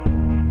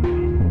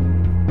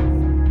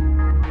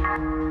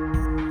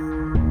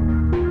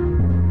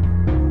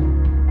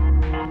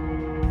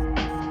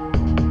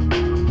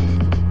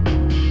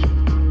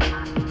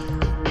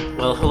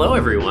Hello,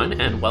 everyone,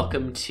 and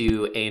welcome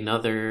to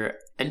another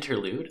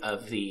interlude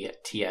of the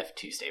TF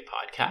Tuesday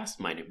podcast.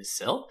 My name is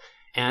Sil,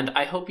 and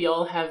I hope you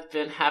all have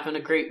been having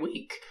a great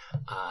week.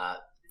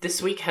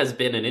 This week has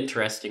been an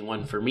interesting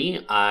one for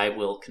me. I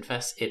will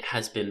confess it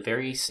has been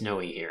very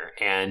snowy here,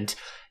 and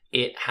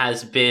it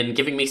has been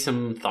giving me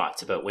some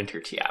thoughts about winter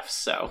TFs,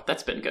 so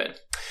that's been good.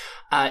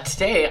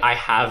 Today, I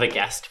have a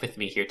guest with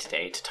me here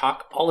today to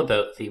talk all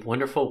about the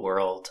wonderful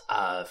world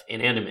of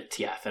inanimate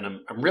TF, and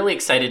I'm really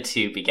excited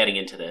to be getting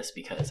into this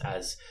because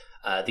as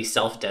the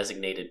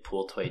self-designated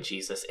Pooltoy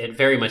Jesus, it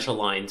very much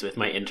aligns with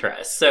my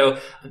interests. So,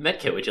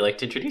 Medkit, would you like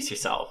to introduce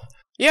yourself?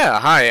 Yeah,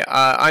 hi,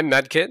 I'm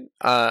Medkit.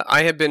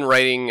 I have been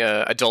writing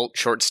adult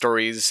short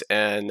stories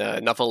and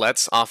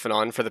novelettes off and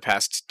on for the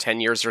past 10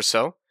 years or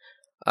so.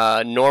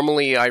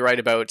 Normally, I write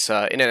about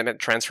inanimate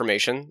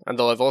transformation,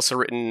 although I've also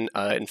written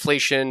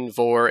inflation,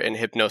 vor, and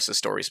hypnosis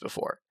stories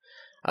before.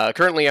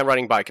 Currently, I'm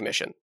writing by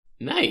commission.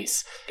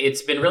 Nice.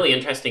 It's been really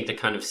interesting to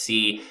kind of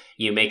see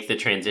you make the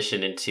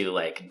transition into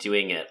like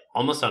doing it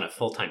almost on a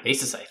full-time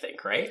basis, I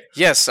think, right?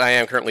 Yes, I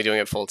am currently doing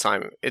it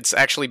full-time. It's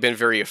actually been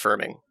very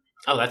affirming.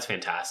 Oh, that's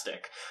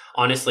fantastic.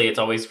 Honestly, it's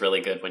always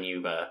really good when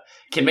you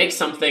can make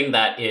something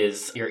that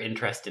is your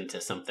interest into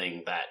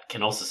something that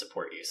can also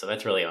support you. So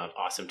that's really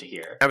awesome to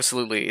hear.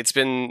 Absolutely. It's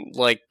been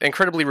like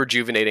incredibly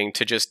rejuvenating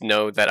to just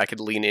know that I could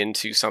lean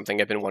into something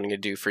I've been wanting to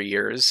do for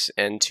years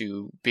and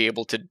to be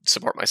able to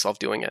support myself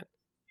doing it.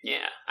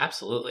 Yeah,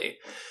 absolutely.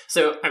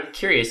 So I'm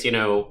curious,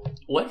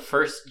 what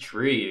first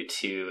drew you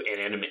to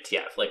inanimate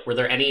TF? Like, were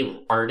there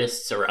any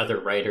artists or other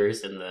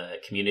writers in the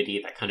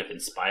community that kind of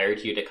inspired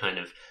you to kind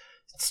of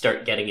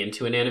start getting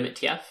into inanimate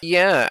TF?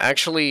 Yeah,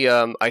 actually,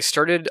 I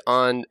started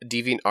on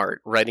DeviantArt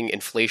writing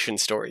inflation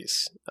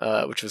stories,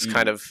 which was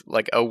kind of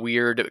like a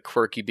weird,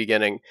 quirky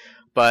beginning.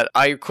 But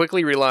I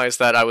quickly realized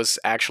that I was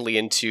actually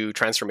into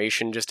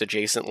transformation just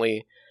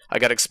adjacently. I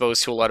got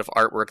exposed to a lot of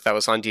artwork that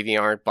was on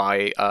DeviantArt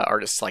by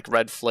artists like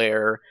Red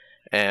Flare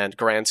and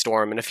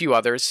Grandstorm and a few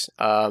others,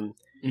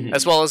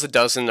 as well as a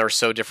dozen or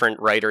so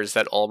different writers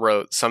that all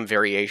wrote some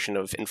variation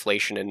of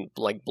inflation and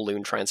like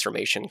balloon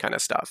transformation kind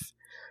of stuff.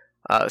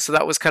 So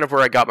that was kind of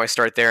where I got my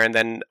start there, and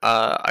then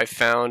I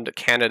found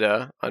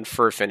Canada on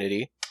Fur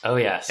Affinity. Oh,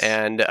 yes.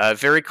 And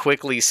very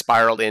quickly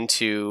spiraled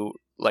into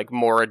like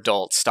more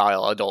adult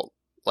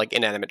like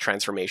inanimate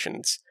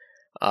transformations.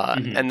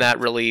 And that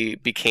really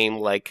became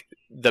like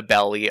the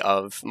belly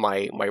of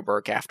my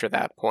work after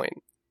that point.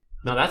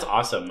 No, that's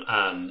awesome.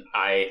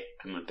 I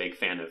am a big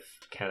fan of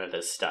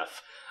Canada's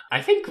stuff.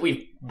 I think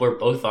we were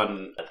both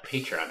on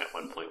Patreon at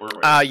one point, weren't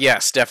we?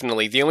 Yes,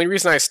 definitely. The only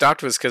reason I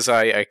stopped was because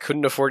I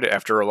couldn't afford it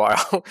after a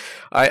while.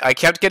 I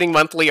kept getting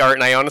monthly art,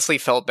 and I honestly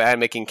felt bad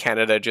making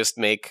Canada just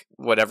make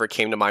whatever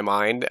came to my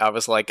mind. I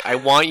was like, I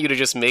want you to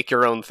just make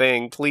your own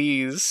thing,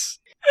 please.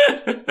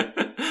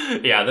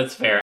 Yeah, that's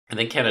fair. And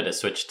then Canada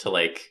switched to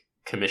like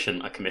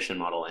a commission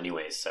model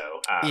anyway, so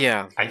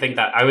yeah. I think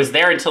that I was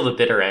there until the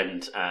bitter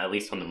end, at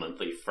least on the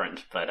monthly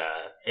front. But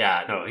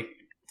yeah, no,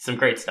 some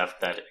great stuff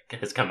that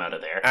has come out of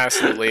there.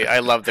 Absolutely. I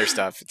love their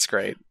stuff. It's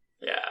great.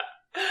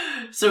 Yeah.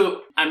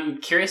 So I'm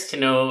curious to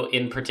know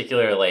in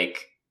particular,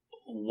 like,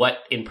 what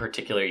in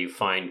particular you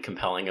find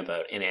compelling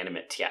about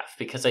inanimate TF,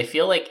 because I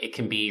feel like it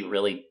can be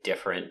really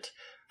different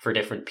for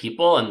different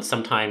people, and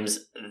sometimes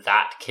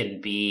that can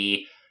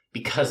be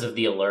because of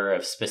the allure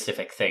of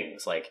specific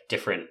things, like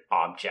different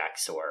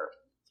objects or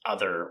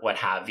other what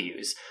have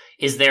yous.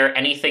 Is there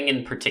anything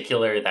in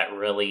particular that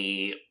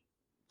really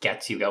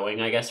gets you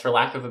going, I guess, for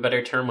lack of a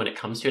better term, when it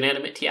comes to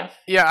inanimate TF?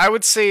 Yeah, I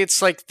would say it's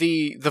like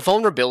the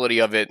vulnerability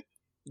of it.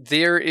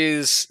 There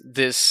is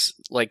this,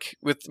 like,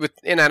 with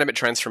inanimate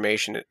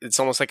transformation,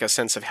 it's almost like a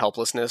sense of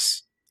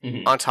helplessness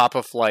on top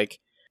of, like,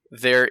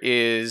 there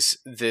is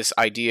this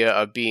idea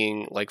of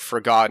being, like,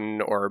 forgotten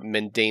or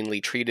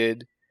mundanely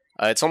treated.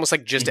 It's almost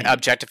like just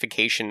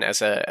objectification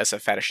as a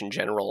fetish in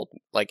general.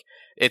 Like,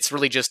 it's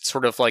really just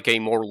sort of like a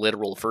more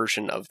literal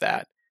version of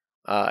that.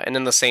 And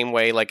in the same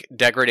way, like,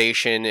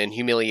 degradation and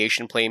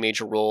humiliation play a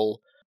major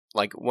role.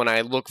 Like, when I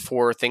look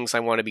for things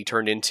I want to be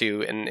turned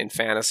into in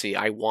fantasy,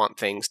 I want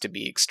things to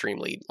be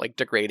extremely, like,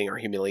 degrading or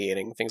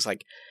humiliating. Things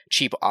like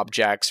cheap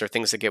objects or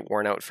things that get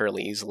worn out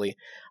fairly easily.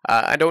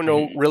 I don't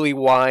know really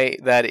why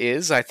that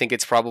is. I think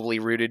it's probably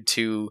rooted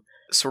to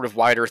sort of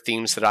wider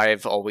themes that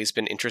I've always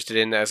been interested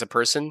in as a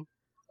person.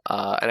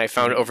 And I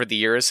found over the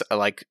years,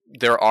 like,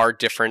 there are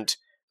different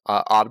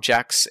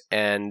objects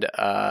and,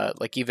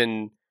 like,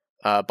 even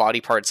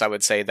body parts, I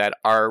would say, that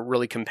are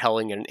really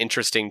compelling and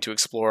interesting to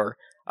explore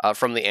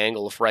from the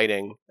angle of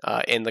writing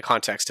in the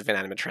context of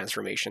inanimate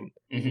transformation.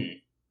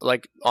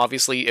 Like,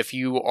 obviously, if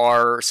you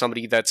are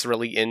somebody that's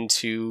really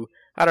into,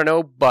 I don't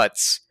know,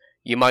 butts,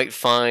 you might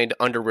find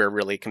underwear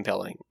really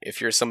compelling. If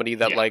you're somebody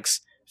that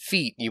likes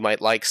feet, you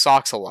might like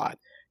socks a lot.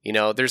 You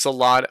know, there's a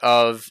lot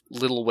of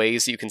little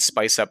ways that you can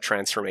spice up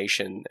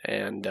transformation,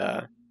 and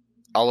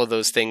all of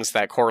those things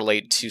that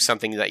correlate to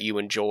something that you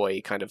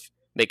enjoy kind of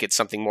make it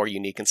something more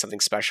unique and something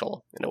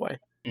special in a way.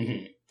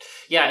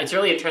 Yeah, it's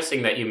really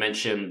interesting that you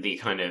mentioned the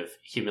kind of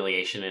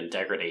humiliation and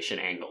degradation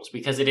angles,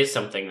 because it is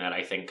something that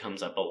I think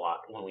comes up a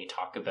lot when we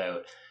talk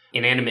about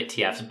inanimate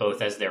TFs,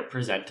 both as they're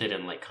presented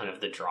and like kind of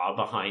the draw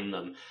behind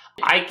them.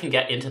 I can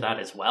get into that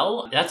as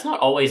well. That's not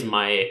always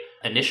my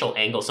initial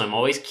angle, so I'm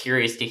always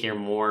curious to hear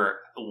more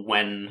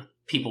when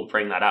people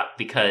bring that up,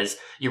 because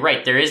you're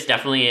right, there is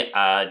definitely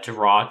a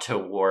draw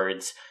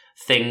towards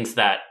things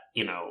that,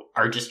 you know,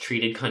 are just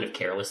treated kind of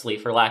carelessly,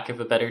 for lack of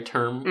a better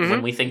term,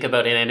 when we think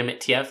about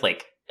inanimate TF,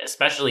 like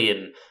especially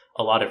in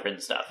a lot of written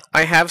stuff.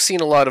 I have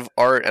seen a lot of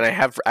art, and I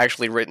have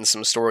actually written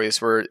some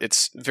stories where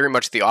it's very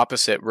much the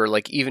opposite, where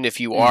like even if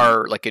you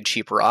are like a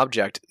cheaper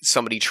object,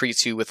 somebody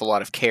treats you with a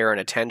lot of care and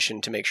attention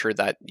to make sure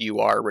that you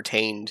are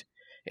retained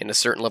in a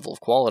certain level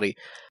of quality.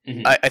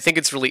 I think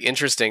it's really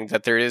interesting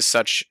that there is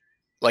such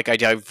like a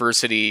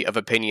diversity of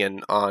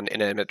opinion on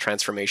inanimate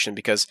transformation,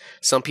 because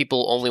some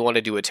people only want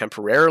to do it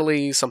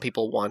temporarily, some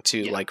people want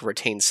to like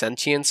retain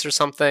sentience or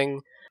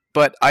something.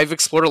 But I've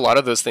explored a lot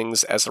of those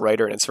things as a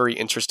writer, and it's very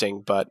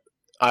interesting, but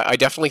I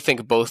definitely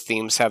think both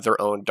themes have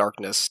their own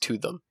darkness to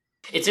them.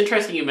 It's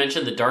interesting you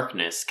mentioned the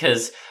darkness,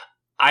 because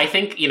I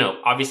think, you know,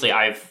 obviously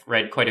I've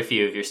read quite a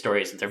few of your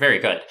stories, and they're very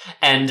good.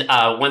 And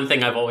one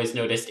thing I've always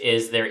noticed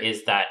is there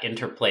is that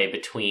interplay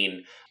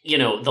between, you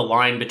know, the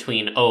line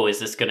between, oh, is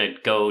this going to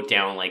go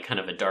down like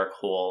kind of a dark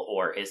hole,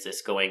 or is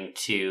this going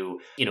to,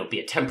 you know, be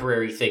a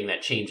temporary thing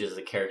that changes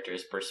the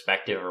character's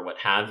perspective or what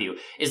have you?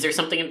 Is there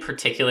something in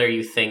particular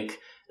you think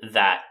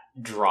that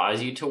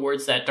draws you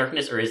towards that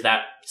darkness, or is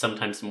that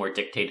sometimes more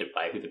dictated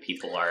by who the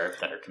people are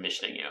that are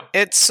commissioning you?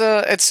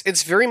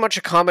 It's very much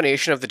a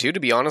combination of the two, to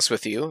be honest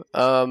with you.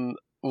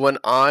 When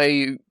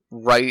I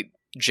write,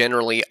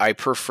 generally I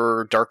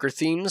prefer darker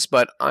themes,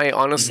 but I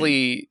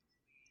honestly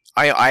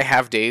I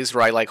have days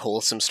where I like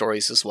wholesome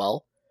stories as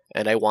well,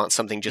 and I want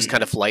something just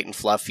kind of light and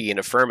fluffy and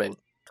affirming.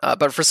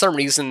 But for some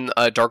reason,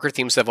 darker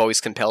themes have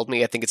always compelled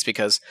me. I think it's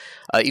because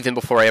even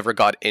before I ever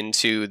got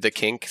into the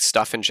kink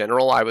stuff in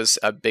general, I was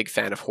a big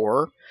fan of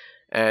horror.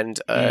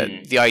 And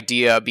the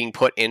idea of being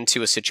put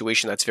into a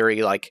situation that's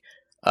very like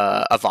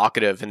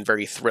evocative and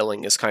very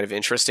thrilling is kind of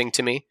interesting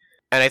to me.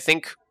 And I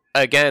think,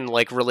 again,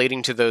 like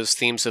relating to those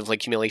themes of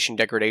like humiliation,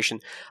 degradation,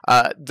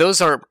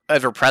 those aren't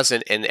ever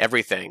present in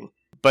everything.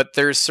 But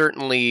there's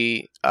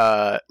certainly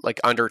like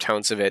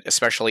undertones of it,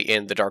 especially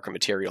in the darker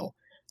material.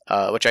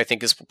 Which I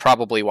think is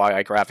probably why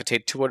I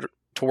gravitate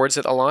towards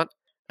it a lot.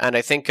 And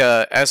I think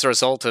as a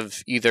result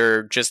of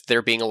either just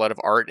there being a lot of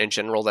art in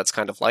general that's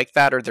kind of like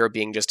that, or there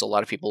being just a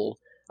lot of people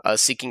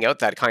seeking out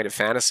that kind of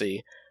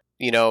fantasy,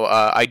 you know,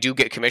 I do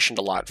get commissioned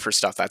a lot for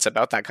stuff that's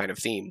about that kind of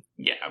theme.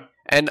 Yeah.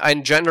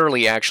 And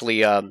generally,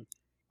 actually,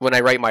 when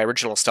I write my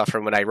original stuff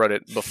and when I wrote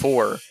it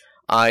before,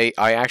 I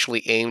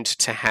actually aimed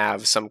to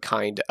have some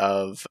kind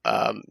of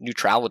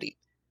neutrality,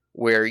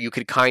 where you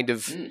could kind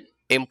of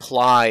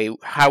imply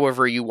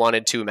however you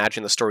wanted to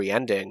imagine the story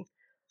ending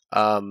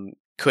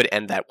could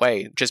end that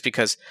way, just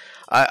because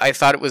I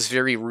thought it was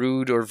very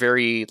rude, or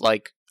very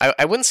like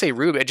I wouldn't say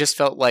rude, it just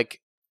felt like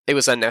it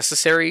was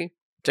unnecessary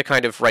to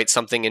kind of write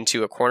something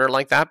into a corner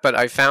like that. But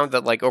I found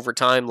that like over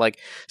time, like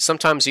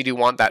sometimes you do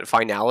want that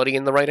finality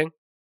in the writing.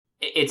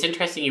 It's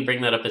interesting you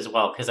bring that up as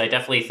well, because I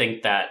definitely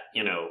think that,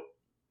 you know,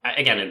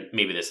 again, and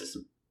maybe this is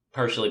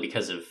partially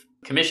because of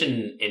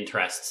commission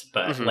interests,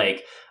 but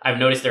like I've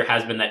noticed there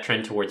has been that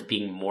trend towards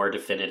being more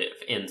definitive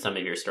in some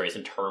of your stories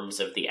in terms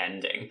of the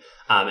ending,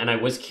 and I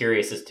was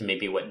curious as to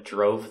maybe what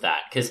drove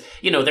that, because,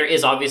 you know, there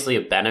is obviously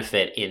a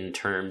benefit in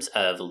terms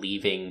of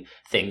leaving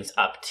things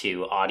up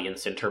to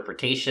audience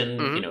interpretation.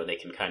 You know, they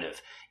can kind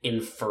of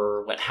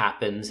infer what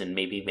happens and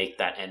maybe make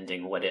that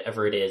ending,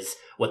 whatever it is,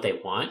 what they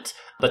want.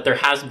 But there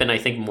has been, I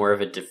think, more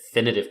of a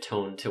definitive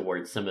tone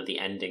towards some of the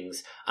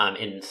endings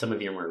in some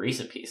of your more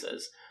recent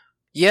pieces.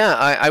 Yeah,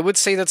 I would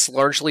say that's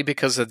largely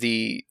because of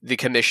the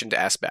commissioned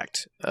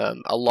aspect.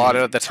 A lot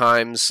of the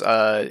times,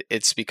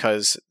 it's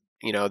because,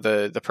 you know,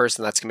 the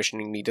person that's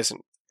commissioning me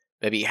doesn't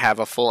maybe have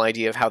a full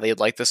idea of how they'd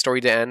like the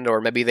story to end,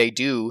 or maybe they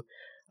do,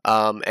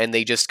 and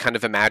they just kind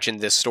of imagine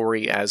this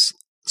story as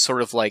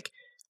sort of like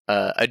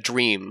a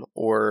dream,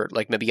 or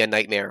like maybe a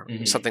nightmare,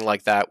 something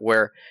like that,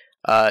 where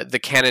the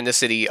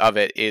canonicity of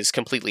it is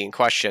completely in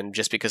question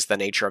just because of the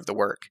nature of the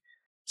work.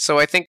 So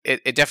I think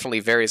it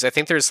definitely varies. I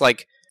think there's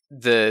like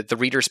the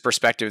reader's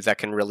perspective that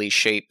can really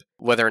shape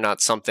whether or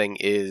not something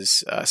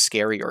is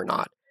scary or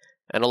not.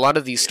 And a lot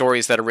of these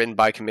stories that are written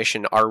by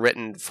commission are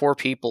written for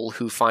people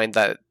who find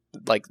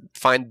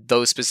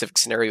those specific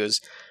scenarios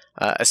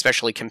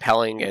especially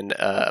compelling and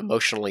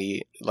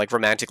emotionally, like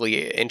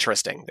romantically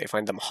interesting. They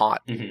find them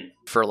hot,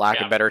 for lack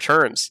of better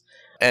terms.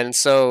 And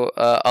so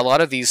a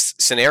lot of these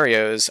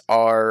scenarios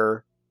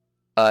are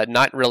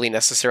not really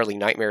necessarily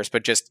nightmares,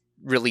 but just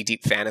really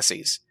deep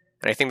fantasies.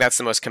 And I think that's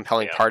the most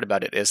compelling part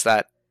about it, is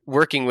that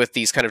working with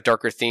these kind of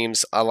darker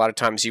themes, a lot of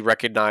times you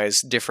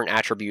recognize different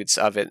attributes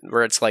of it,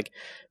 where it's like,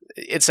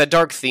 it's a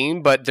dark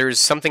theme, but there's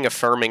something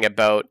affirming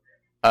about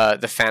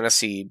the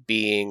fantasy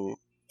being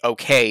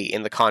okay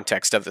in the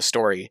context of the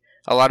story.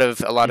 A lot of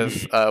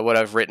what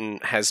I've written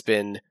has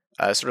been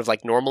sort of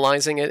like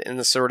normalizing it in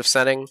this sort of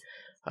setting,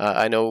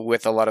 I know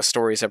with a lot of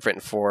stories I've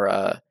written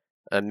for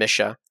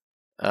Misha,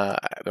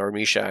 or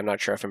Misha, I'm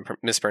not sure if I'm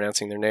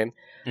mispronouncing their name.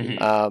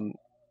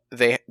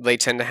 They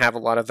tend to have a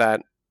lot of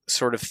that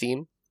sort of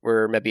theme,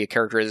 where maybe a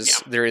character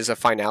is there is a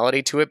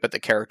finality to it, but the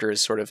character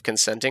is sort of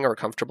consenting or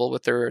comfortable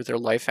with their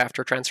life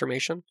after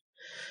transformation.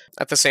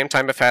 At the same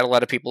time, I've had a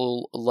lot of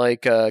people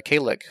like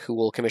Kalik, who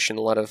will commission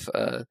a lot of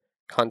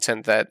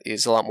content that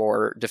is a lot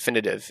more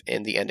definitive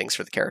in the endings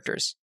for the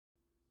characters.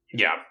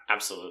 Yeah,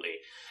 absolutely.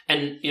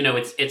 And, you know,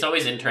 it's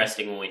always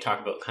interesting when we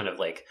talk about kind of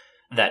like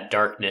that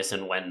darkness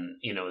and when,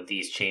 you know,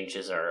 these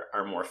changes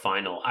are more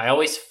final. I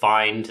always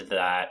find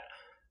that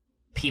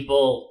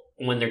people,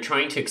 when they're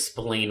trying to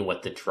explain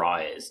what the draw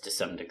is to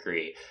some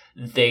degree,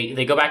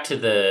 they go back to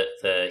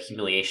the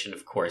humiliation,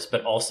 of course,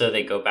 but also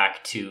they go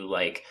back to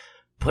like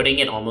putting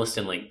it almost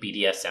in like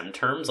BDSM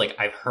terms. Like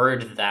I've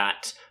heard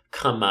that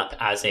come up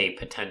as a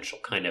potential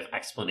kind of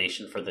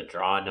explanation for the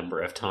draw a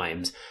number of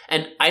times.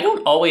 And I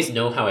don't always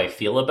know how I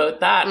feel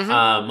about that.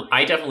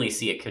 I definitely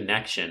see a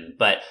connection,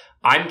 but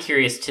I'm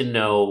curious to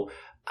know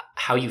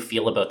how you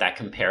feel about that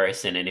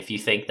comparison and if you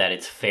think that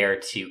it's fair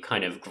to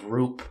kind of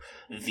group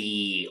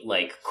the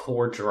like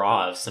core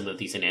draw of some of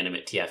these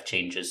inanimate TF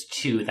changes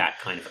to that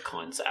kind of a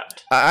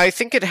concept. I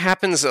think it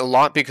happens a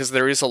lot because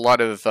there is a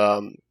lot of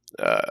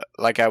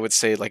like I would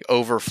say like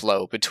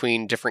overflow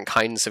between different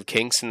kinds of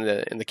kinks in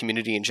the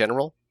community in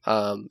general.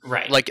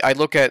 Right. Like I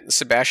look at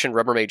Sebastian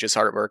Rubbermage's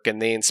artwork,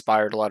 and they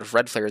inspired a lot of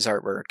Red Flare's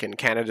artwork, and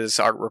Canada's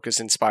artwork is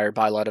inspired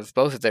by a lot of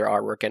both of their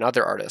artwork and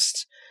other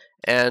artists.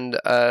 And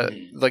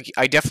like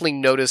I definitely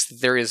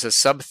noticed there is a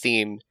sub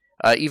theme.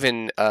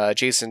 Even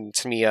Jason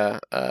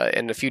Tamiya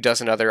and a few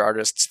dozen other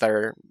artists that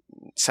are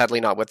sadly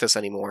not with us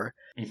anymore.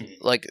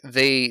 Like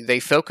they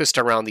focused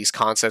around these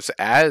concepts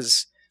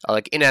as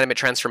like inanimate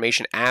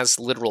transformation as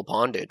literal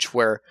bondage,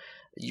 where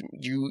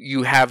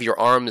you have your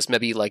arms,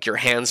 maybe like your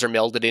hands are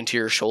melded into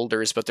your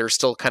shoulders, but they're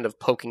still kind of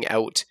poking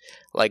out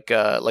like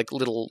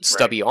little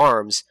stubby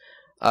arms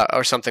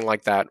or something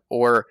like that.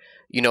 Or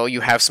you know,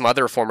 you have some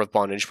other form of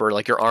bondage where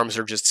like your arms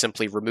are just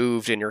simply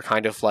removed and you're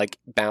kind of like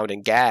bound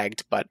and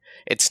gagged, but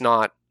it's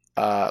not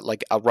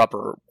like a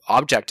rubber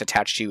object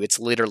attached to you. It's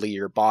literally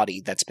your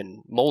body that's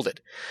been molded.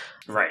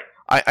 Right.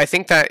 I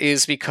think that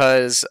is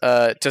because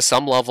to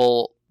some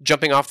level,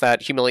 jumping off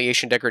that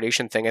humiliation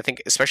degradation thing, I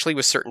think especially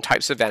with certain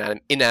types of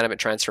inanimate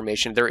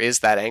transformation, there is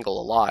that angle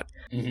a lot.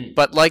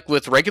 But like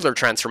with regular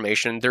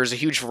transformation, there's a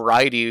huge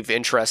variety of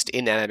interest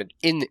in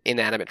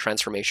inanimate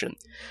transformation.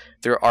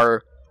 There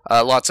are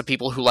lots of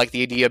people who like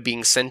the idea of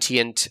being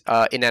sentient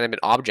inanimate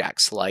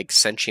objects, like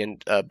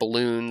sentient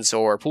balloons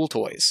or pool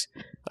toys,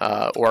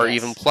 or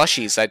even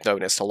plushies. I've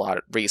noticed a lot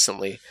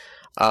recently.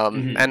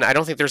 And I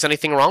don't think there's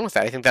anything wrong with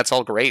that. I think that's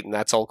all great and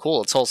that's all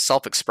cool. It's all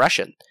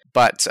self-expression.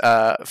 But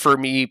for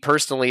me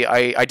personally,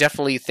 I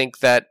definitely think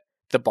that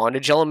the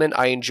bondage element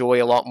I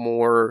enjoy a lot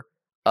more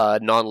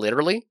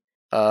non-literally.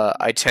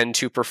 I tend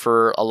to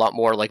prefer a lot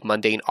more like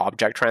mundane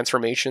object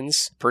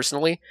transformations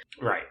personally.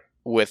 Right.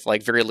 With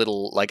like very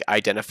little like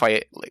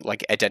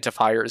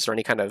identifiers or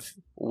any kind of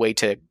way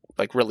to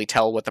like really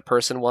tell what the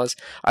person was.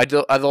 I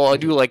do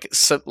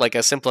like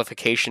a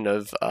simplification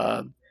of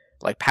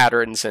like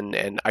patterns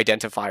and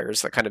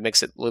identifiers that kind of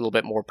makes it a little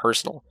bit more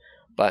personal.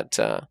 But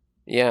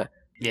yeah.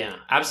 Yeah,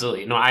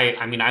 absolutely. No,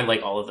 I mean, I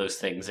like all of those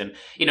things. And,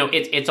 you know,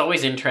 it's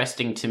always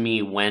interesting to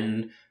me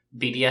when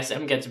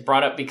BDSM gets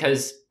brought up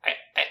because,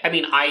 I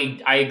mean,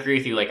 I agree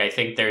with you. Like, I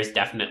think there's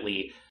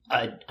definitely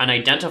an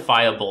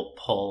identifiable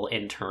pull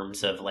in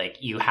terms of, like,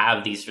 you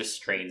have these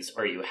restraints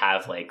or you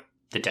have, like,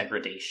 the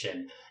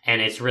degradation.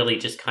 And it's really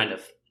just kind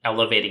of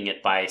elevating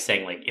it by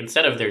saying, like,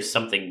 instead of there's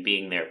something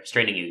being there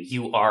restraining you,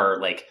 you are,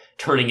 like,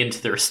 turning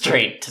into the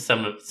restraint to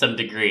some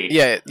degree.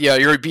 Yeah,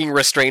 you're being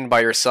restrained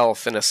by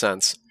yourself in a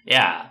sense.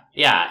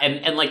 Yeah.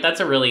 And like, that's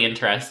a really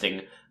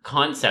interesting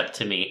concept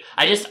to me.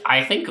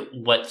 I think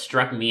what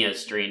struck me as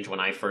strange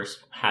when I first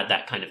had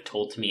that kind of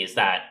told to me is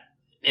that,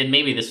 and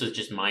maybe this was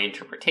just my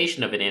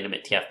interpretation of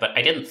inanimate TF, but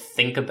I didn't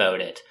think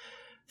about it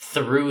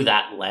through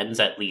that lens,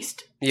 at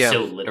least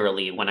so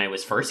literally when I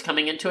was first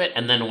coming into it.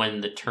 And then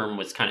when the term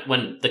was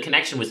when the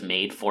connection was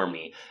made for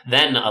me,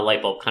 then a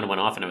light bulb kind of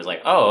went off and I was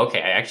like, oh, okay,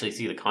 I actually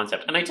see the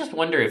concept. And I just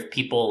wonder if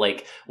people,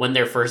 like, when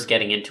they're first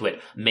getting into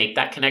it, make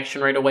that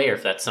connection right away, or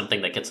if that's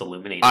something that gets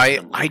illuminated.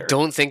 I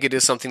don't think it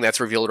is something that's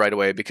revealed right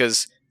away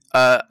because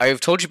I've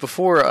told you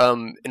before,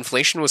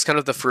 inflation was kind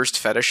of the first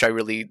fetish I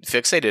really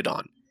fixated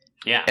on.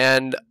 Yeah.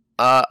 And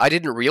I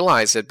didn't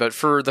realize it, but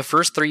for the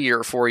first 3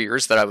 or 4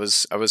 years that I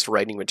was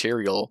writing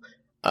material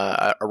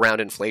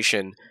around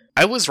inflation,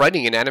 I was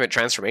writing inanimate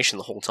transformation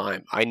the whole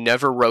time. I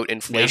never wrote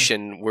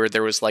inflation where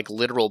there was like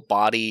literal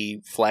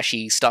body,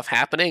 fleshy stuff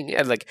happening,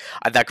 and like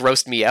that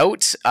grossed me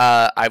out.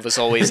 I was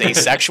always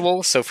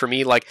asexual, so for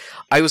me, like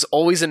I was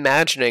always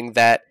imagining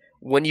that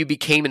when you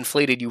became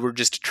inflated, you were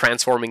just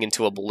transforming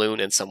into a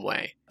balloon in some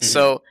way.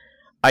 So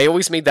I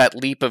always made that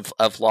leap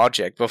of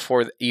logic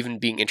before even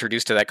being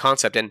introduced to that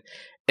concept. And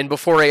And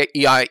before I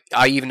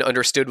even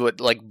understood what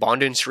like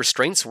bondage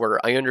restraints were,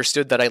 I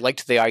understood that I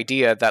liked the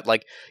idea that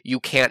like you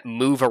can't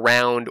move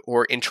around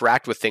or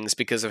interact with things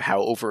because of how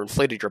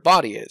overinflated your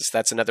body is.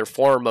 That's another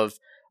form of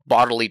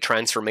bodily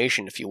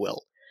transformation, if you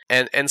will.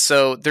 And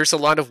so there's a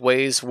lot of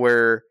ways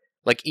where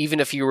like even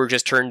if you were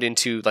just turned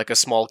into like a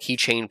small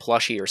keychain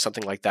plushie or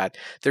something like that,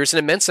 there's an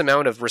immense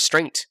amount of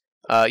restraint.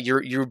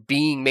 You're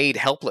being made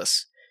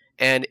helpless.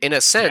 And in a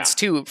sense,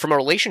 too, from a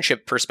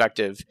relationship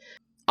perspective,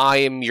 I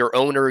am your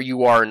owner,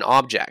 you are an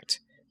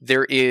object.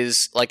 There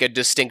is like a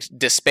distinct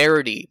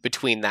disparity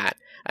between that.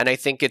 And I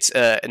think it's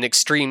an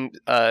extreme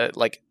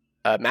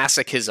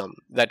masochism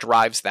that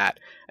drives that.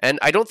 And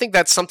I don't think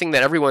that's something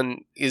that everyone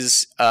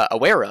is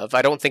aware of.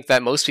 I don't think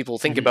that most people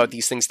think about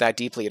these things that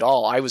deeply at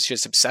all. I was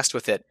just obsessed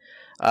with it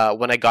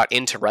when I got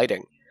into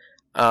writing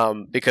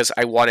because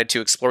I wanted to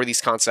explore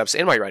these concepts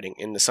in my writing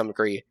in some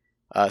degree,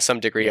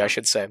 I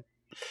should say.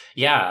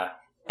 Yeah.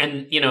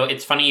 And,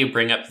 it's funny you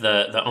bring up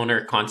the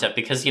owner concept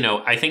because,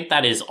 I think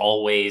that is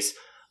always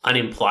an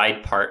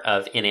implied part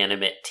of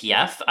inanimate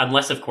TF,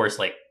 unless, of course,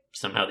 like,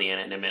 somehow the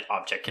inanimate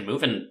object can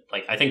move. And,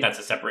 like, I think that's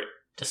a separate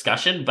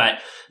discussion. But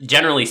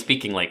generally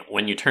speaking, like,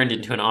 when you turned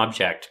into an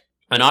object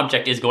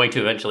is going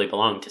to eventually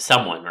belong to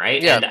someone,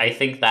 right? Yeah. And I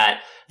think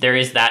that there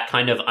is that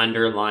kind of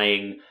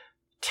underlying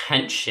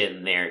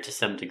tension there to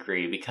some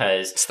degree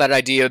because... It's that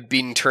idea of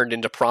being turned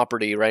into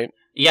property, right?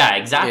 Yeah,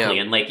 exactly.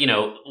 Yeah. And like,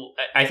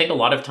 I think a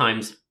lot of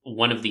times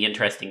one of the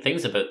interesting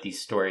things about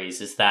these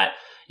stories is that,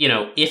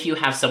 if you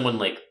have someone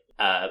like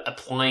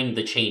applying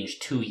the change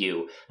to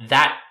you,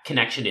 that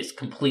connection is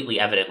completely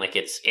evident. Like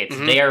it's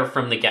there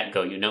from the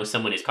get-go.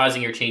 Someone is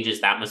causing your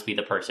changes. That must be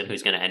the person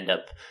who's going to end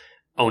up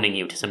owning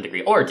you to some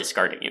degree or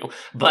discarding you.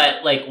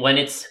 But like when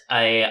it's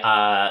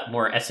a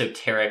more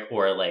esoteric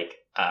or like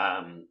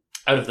out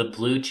of the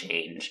blue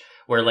change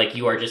where like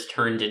you are just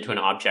turned into an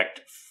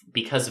object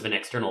because of an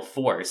external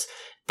force,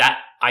 that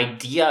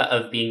idea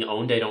of being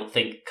owned, I don't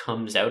think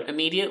comes out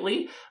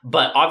immediately,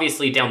 but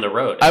obviously down the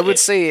road. I would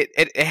say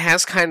it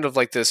has kind of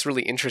like this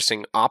really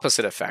interesting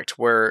opposite effect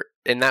where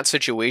in that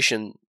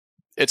situation,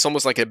 it's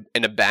almost like an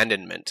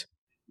abandonment.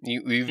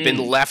 You've been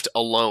left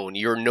alone.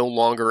 You're no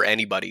longer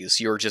anybody's.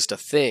 You're just a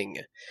thing.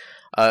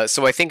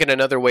 So I think in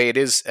another way, it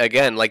is,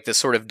 again, like this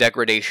sort of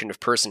degradation of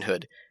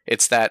personhood.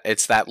 It's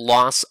that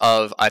loss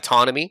of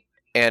autonomy.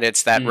 And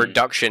it's that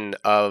reduction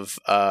of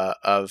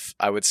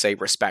I would say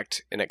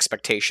respect and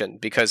expectation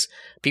because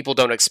people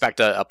don't expect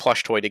a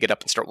plush toy to get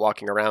up and start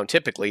walking around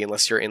typically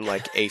unless you're in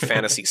like a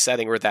fantasy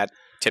setting where that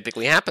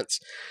typically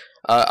happens.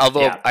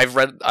 Although I've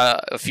read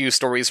a few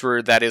stories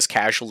where that is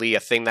casually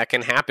a thing that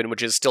can happen,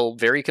 which is still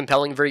very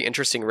compelling, very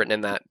interesting written in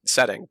that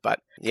setting.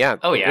 But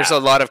there's a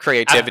lot of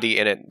creativity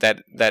in it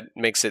that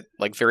makes it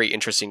like very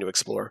interesting to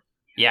explore.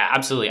 Yeah,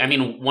 absolutely. I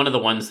mean, one of the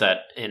ones that,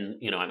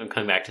 I'm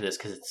coming back to this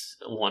because it's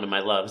one of my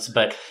loves,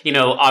 but,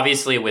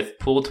 obviously with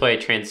Pooltoy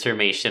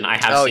transformation, I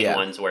have seen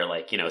ones where,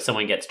 like,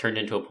 someone gets turned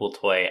into a pool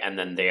toy and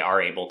then they are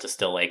able to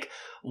still, like,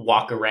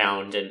 walk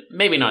around and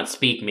maybe not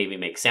speak, maybe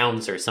make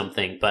sounds or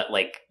something, but,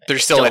 like... They're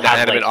still an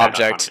inanimate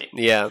object.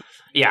 Yeah.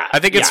 Yeah. I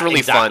think it's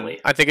really fun.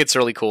 I think it's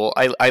really cool.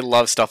 I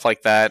love stuff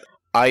like that.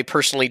 I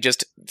personally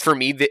for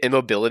me, the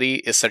immobility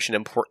is such an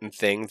important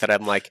thing that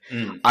I'm like,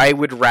 I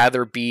would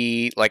rather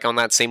be like on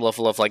that same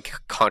level of like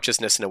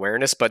consciousness and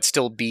awareness, but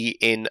still be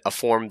in a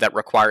form that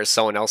requires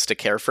someone else to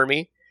care for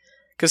me.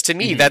 Because to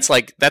me, that's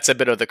a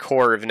bit of the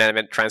core of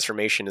inanimate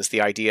transformation is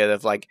the idea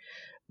of like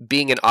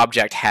being an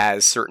object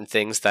has certain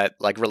things that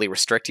like really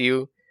restrict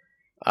you.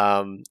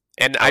 And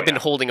I've been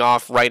holding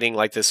off writing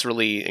like this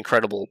really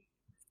incredible,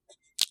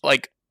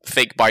 like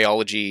fake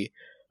biology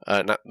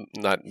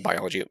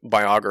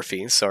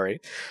biography,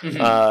 sorry,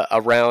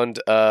 around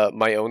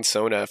my own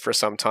Sona for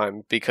some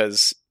time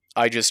because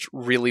I just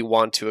really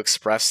want to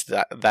express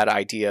that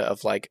idea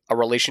of like a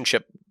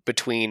relationship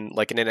between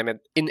like an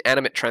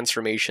inanimate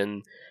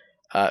transformation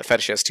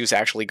fetishist who's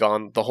actually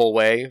gone the whole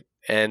way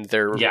and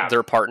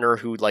their partner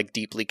who like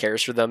deeply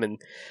cares for them and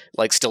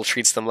like still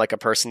treats them like a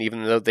person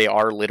even though they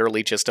are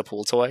literally just a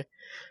pool toy.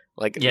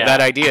 Like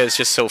that idea is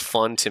just so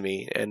fun to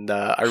me and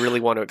I really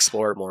want to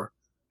explore it more.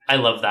 I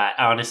love that.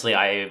 Honestly,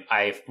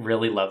 I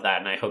really love that,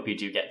 and I hope you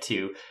do get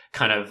to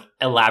kind of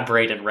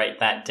elaborate and write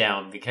that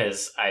down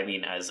because, I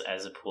mean, as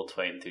a pool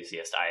toy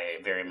enthusiast,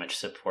 I very much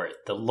support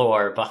the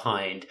lore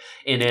behind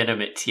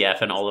inanimate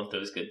TF and all of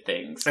those good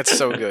things. It's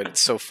so good.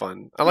 It's so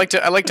fun. I like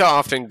to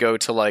often go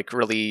to like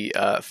really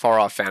far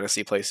off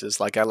fantasy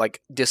places. Like I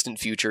like distant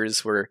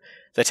futures where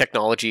the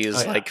technology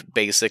is like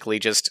basically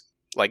just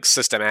like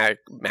systematic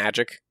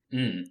magic,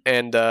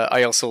 and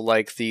I also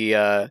like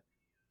the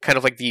kind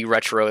of like the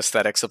retro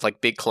aesthetics of like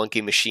big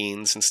clunky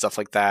machines and stuff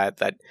like that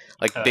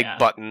like big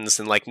buttons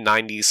and like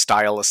 90s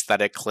style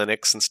aesthetic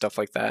clinics and stuff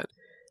like that.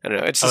 I don't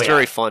know. It's just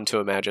very fun to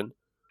imagine.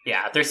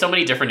 Yeah, there's so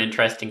many different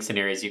interesting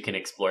scenarios you can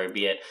explore,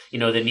 be it,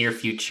 the near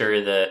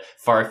future, the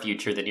far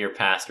future, the near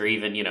past, or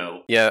even,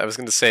 Yeah, I was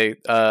going to say,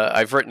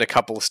 I've written a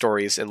couple of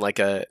stories in like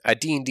a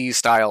D&D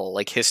style,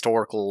 like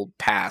historical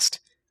past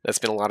That's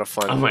been a lot of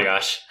fun. Oh my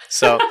gosh.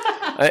 So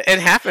it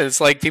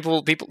happens. Like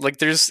people like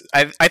there's.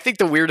 I think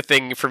the weird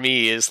thing for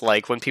me is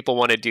like when people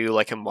want to do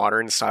like a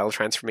modern style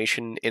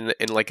transformation in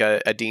like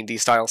a D&D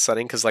style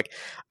setting, because like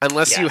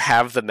unless you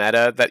have the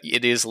meta that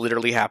it is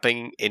literally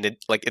happening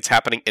it's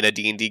happening in a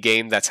D&D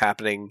game that's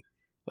happening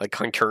like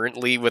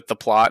concurrently with the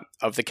plot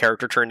of the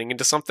character turning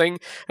into something.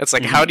 It's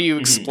like, how do you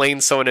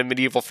explain someone in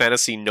medieval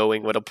fantasy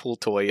knowing what a pool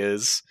toy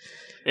is?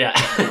 Yeah.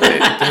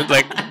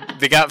 Like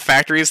they got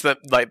factories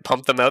that like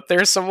pump them out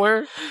there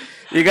somewhere.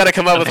 You got to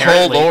come up with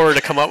whole lore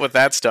to come up with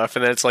that stuff,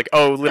 and then it's like,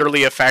 oh,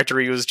 literally a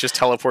factory was just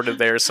teleported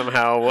there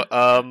somehow.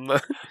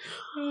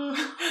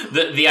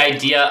 The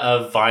idea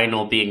of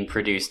vinyl being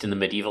produced in the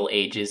medieval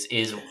ages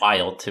is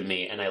wild to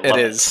me, and I love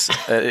it.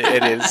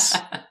 It is.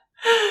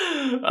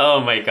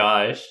 Oh my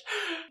gosh.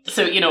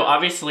 So,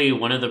 obviously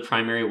one of the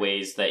primary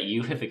ways that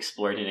you have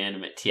explored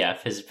inanimate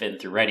TF has been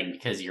through writing,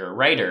 because you're a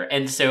writer.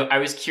 And so I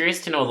was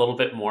curious to know a little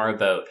bit more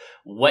about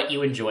what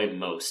you enjoy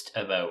most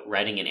about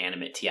writing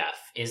inanimate TF.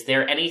 Is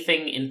there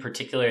anything in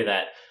particular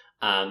that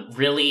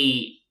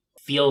really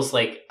feels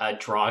like a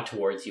draw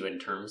towards you in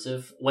terms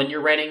of when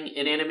you're writing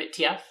inanimate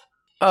TF?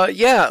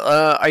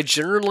 I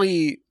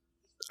generally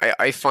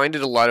I find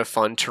it a lot of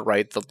fun to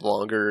write the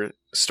longer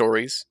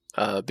stories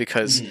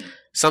because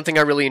something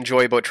I really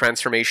enjoy about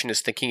transformation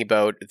is thinking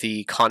about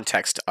the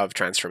context of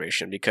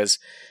transformation, because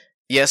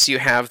yes, you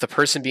have the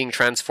person being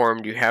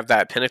transformed, you have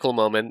that pinnacle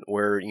moment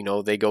where,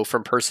 they go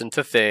from person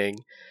to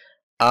thing.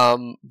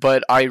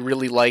 But I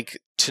really like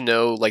to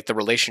know like the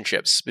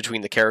relationships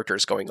between the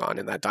characters going on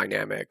in that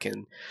dynamic,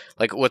 and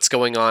like what's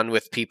going on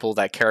with people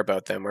that care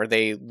about them. Are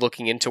they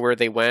looking into where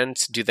they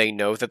went? Do they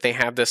know that they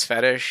have this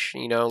fetish?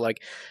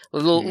 Like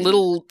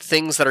little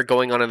things that are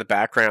going on in the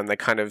background that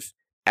kind of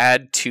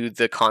add to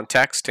the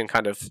context and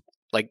kind of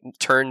like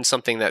turn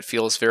something that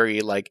feels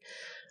very like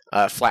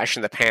flash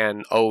in the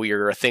pan, oh,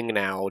 you're a thing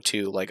now,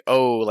 to like,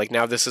 oh, like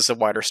now this is a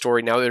wider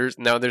story. Now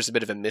there's a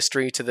bit of a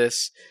mystery to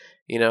this,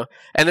 And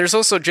there's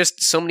also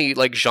just so many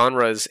like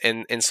genres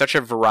and such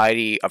a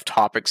variety of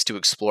topics to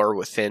explore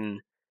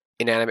within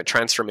inanimate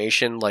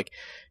transformation. Like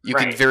you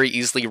can very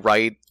easily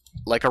write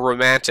like a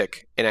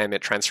romantic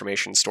inanimate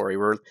transformation story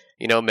where,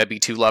 maybe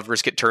two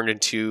lovers get turned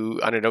into,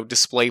 I don't know,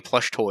 display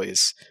plush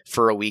toys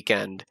for a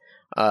weekend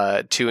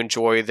to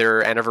enjoy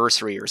their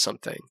anniversary or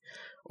something.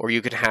 Or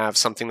you could have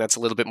something that's a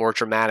little bit more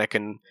dramatic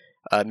and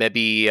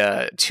maybe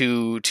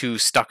two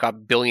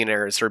stuck-up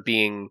billionaires are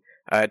being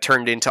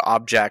turned into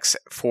objects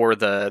for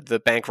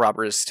the bank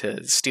robbers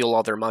to steal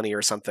all their money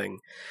or something.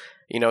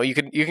 You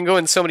can go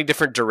in so many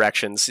different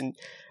directions, and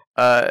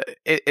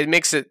it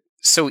makes it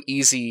so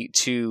easy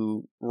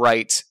to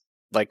write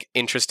like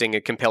interesting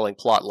and compelling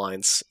plot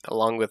lines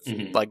along with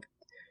like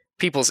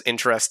people's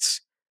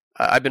interests.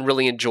 I've been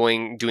really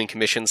enjoying doing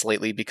commissions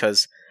lately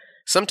because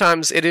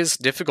sometimes it is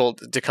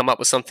difficult to come up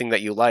with something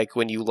that you like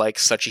when you like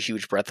such a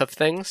huge breadth of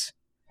things.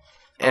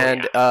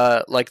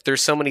 Like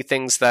there's so many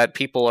things that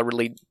people are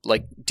really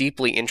like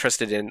deeply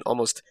interested in,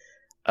 almost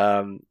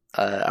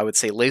I would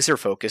say laser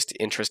focused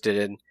interested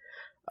in,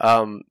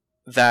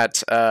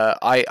 that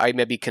I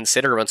maybe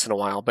consider once in a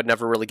while, but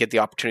never really get the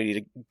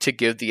opportunity to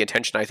give the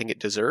attention I think it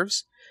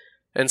deserves.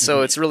 And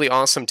so it's really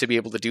awesome to be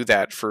able to do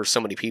that for so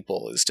many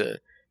people, is to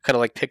kind of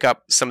like pick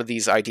up some of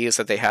these ideas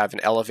that they have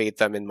and elevate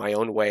them in my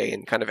own way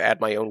and kind of add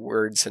my own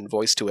words and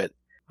voice to it.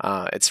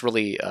 It's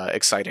really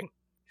exciting.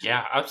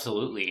 Yeah,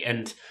 absolutely.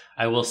 And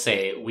I will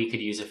say we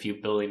could use a few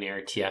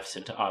billionaire TFs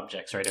into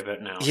objects right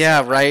about now.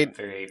 Yeah, so right.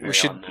 Very,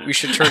 very we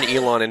should turn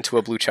Elon into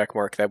a blue check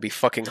mark. That'd be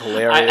fucking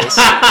hilarious.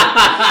 Pay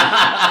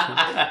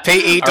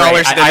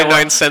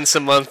 $8.99 a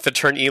month to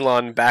turn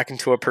Elon back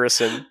into a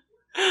person.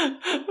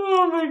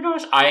 Oh my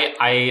gosh!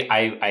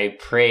 I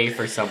pray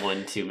for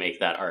someone to make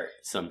that art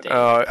someday.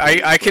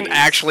 I can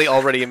actually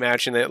already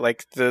imagine it,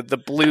 like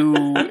the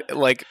blue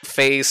like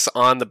face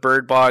on the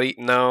bird body.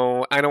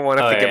 No, I don't want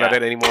to think about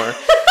it anymore.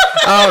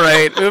 All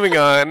right, moving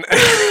on.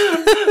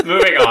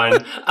 Moving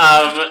on.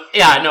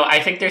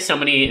 I think there's so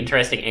many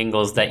interesting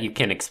angles that you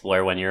can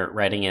explore when you're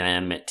writing an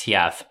animate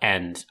TF,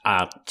 and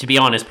to be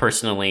honest,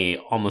 personally,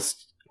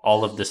 almost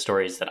all of the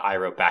stories that I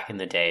wrote back in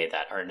the day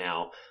that are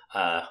now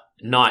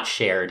not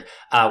shared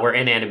were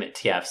inanimate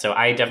TF, so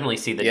I definitely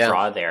see the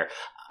draw there.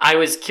 I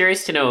was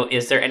curious to know,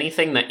 is there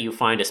anything that you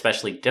find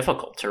especially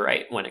difficult to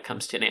write when it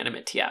comes to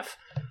inanimate TF?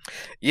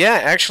 Yeah,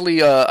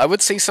 actually, I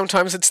would say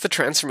sometimes it's the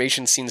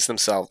transformation scenes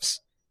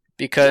themselves.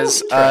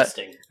 Because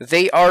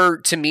they are,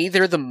 to me,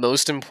 they're the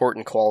most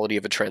important quality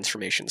of a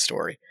transformation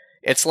story.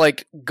 It's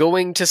like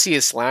going to see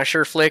a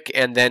slasher flick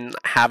and then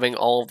having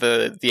all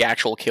the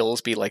actual kills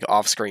be like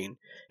off screen.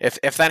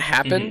 If that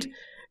happened,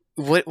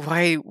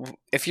 why?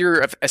 If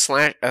you're a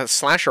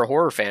slasher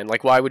horror fan,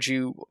 like why would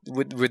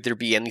there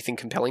be anything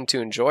compelling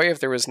to enjoy if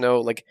there was no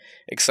like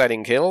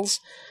exciting kills?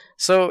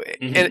 So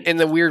in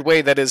the weird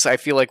way, that is, I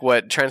feel like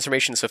what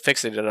transformation's so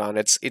fixated on.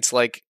 It's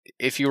like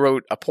if you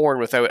wrote a porn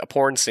without a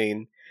porn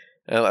scene.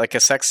 Like a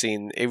sex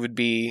scene, it would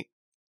be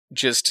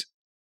just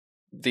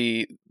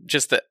the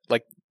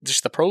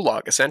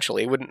prologue,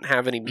 essentially. It wouldn't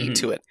have any meat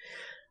to it.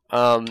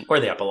 Or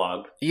the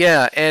epilogue.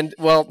 Yeah, and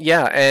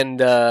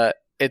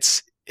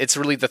it's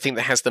really the thing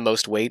that has the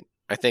most weight.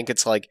 I think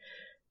it's like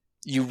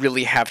you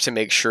really have to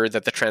make sure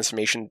that the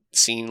transformation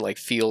scene like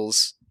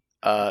feels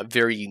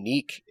very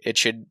unique. It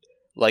should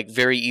like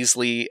very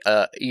easily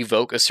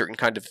evoke a certain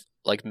kind of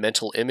like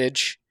mental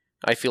image.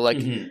 I feel like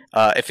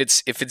if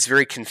it's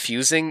very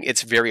confusing,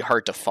 it's very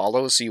hard to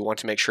follow. So you want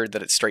to make sure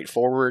that it's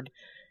straightforward.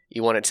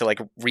 You want it to like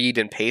read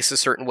and pace a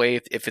certain way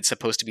if it's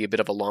supposed to be a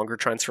bit of a longer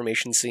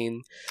transformation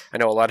scene. I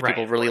know a lot of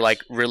people really like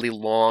really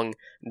long,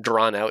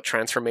 drawn out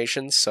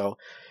transformations. So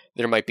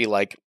there might be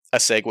like a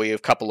segue of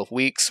a couple of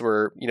weeks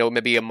where, you know,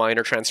 maybe a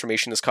minor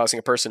transformation is causing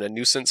a person a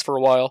nuisance for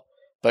a while,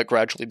 but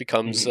gradually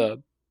becomes a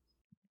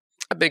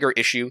bigger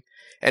issue.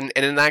 And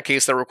in that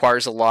case, that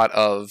requires a lot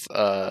of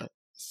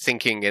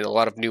thinking and a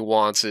lot of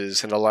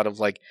nuances and a lot of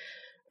like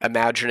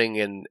imagining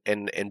and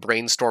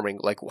brainstorming,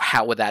 like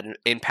how would that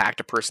impact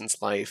a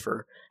person's life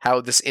or how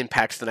would this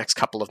impact the next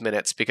couple of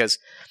minutes. Because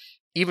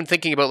even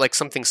thinking about like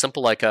something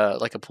simple like a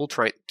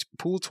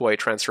Pooltoy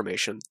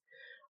transformation,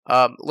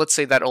 let's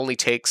say that only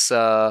takes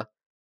I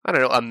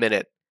don't know, a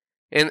minute.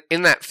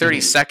 In that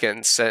 30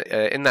 seconds,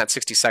 in that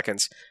 60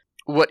 seconds,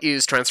 what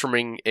is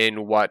transforming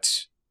in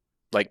what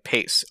like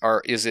pace?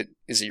 Is it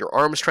your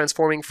arms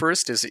transforming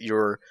first? Is it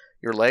your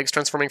legs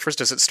transforming first?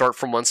 Does it start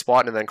from one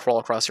spot and then crawl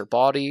across your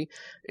body?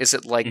 Is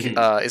it like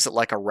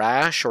a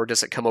rash, or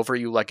does it come over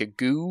you like a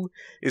goo?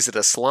 Is it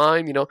a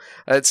slime? You know,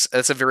 that's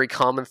a very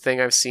common thing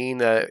I've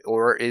seen.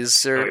 Or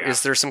is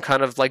there some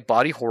kind of like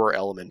body horror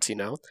element? You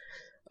know,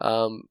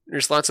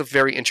 there's lots of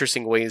very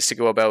interesting ways to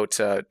go about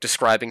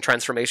describing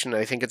transformation.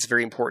 And I think it's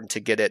very important to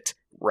get it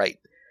right,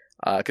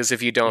 because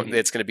if you don't,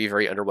 it's going to be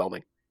very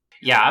underwhelming.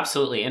 Yeah,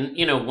 absolutely. And,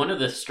 you know, one of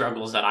the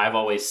struggles that I've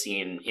always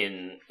seen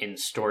in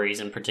stories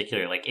in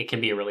particular, like it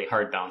can be a really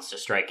hard balance to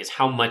strike, is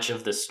how much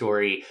of the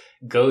story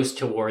goes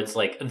towards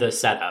like the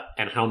setup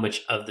and how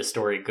much of the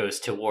story goes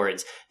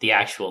towards the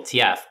actual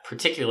TF,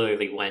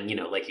 particularly when, you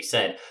know, like you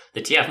said,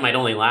 the TF might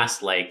only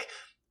last like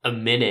a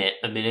minute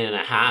and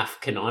a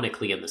half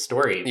canonically in the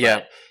story.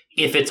 But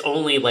if it's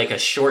only like a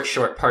short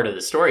part of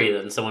the story,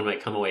 then someone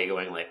might come away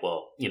going like,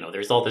 well, you know,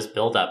 there's all this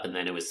buildup and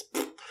then it was...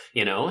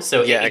 You know,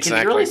 so it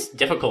can be really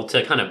difficult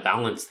to kind of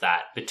balance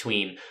that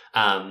between,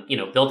 you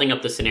know, building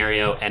up the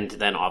scenario and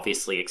then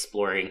obviously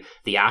exploring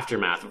the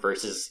aftermath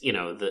versus, you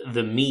know,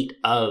 the meat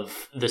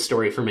of the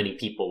story for many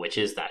people, which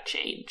is that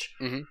change.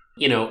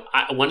 You know,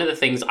 one of the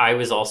things I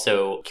was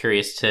also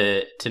curious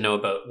to know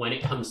about when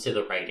it comes to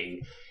the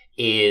writing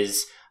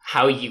is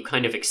how you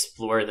kind of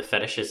explore the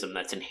fetishism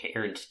that's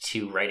inherent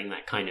to writing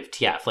that kind of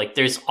TF. Like,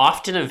 there's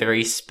often a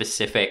very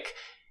specific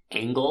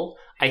angle,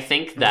 I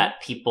think,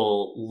 that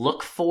people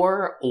look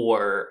for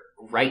or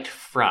write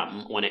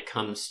from when it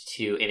comes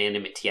to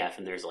inanimate TF,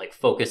 and there's like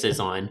focuses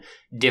on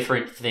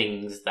different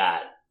things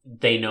that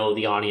they know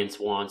the audience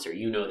wants, or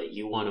you know that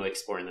you want to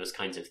explore, in those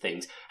kinds of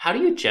things. How do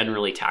you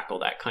generally tackle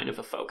that kind of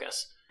a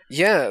focus?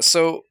 Yeah,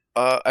 so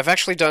I've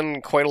actually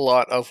done quite a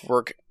lot of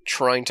work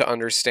trying to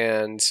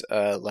understand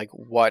like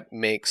what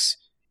makes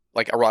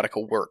like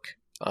erotica work,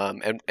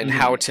 and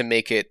how to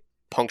make it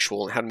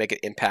punctual and how to make it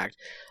impact.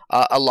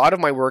 A lot of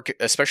my work,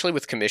 especially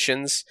with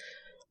commissions,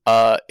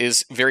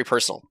 is very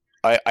personal.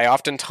 I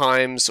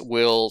oftentimes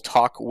will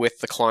talk with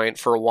the client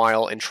for a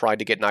while and try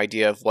to get an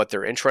idea of what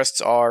their interests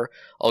are.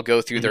 I'll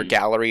go through their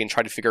gallery and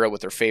try to figure out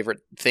what their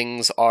favorite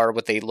things are,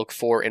 what they look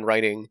for in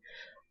writing.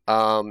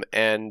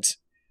 And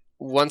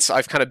once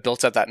I've kind of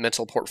built up that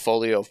mental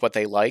portfolio of what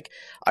they like,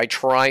 I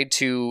try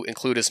to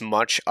include as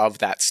much of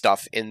that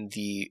stuff in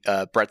the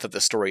breadth of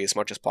the story as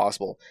much as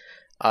possible.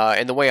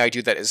 And the way I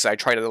do that is I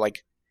try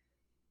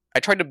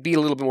to be a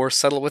little bit more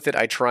subtle with it.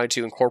 I try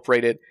to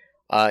incorporate it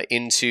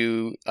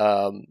into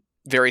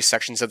various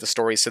sections of the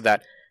story so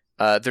that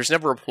there's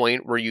never a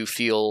point where you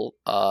feel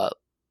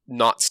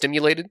not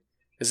stimulated.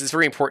 This is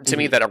very important to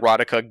me that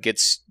erotica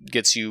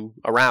gets you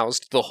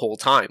aroused the whole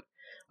time.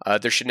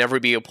 There should never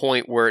be a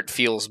point where it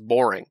feels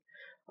boring,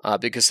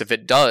 because if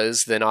it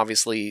does, then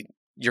obviously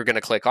you're going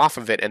to click off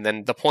of it, and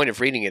then the point of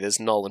reading it is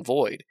null and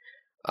void.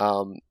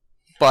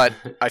 But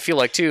I feel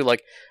like, too,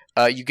 like,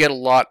 you get a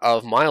lot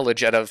of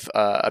mileage out of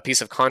a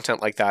piece of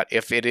content like that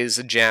if it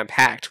is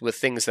jam-packed with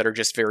things that are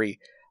just very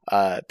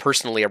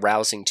personally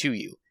arousing to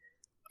you.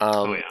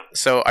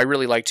 So I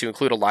really like to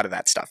include a lot of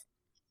that stuff.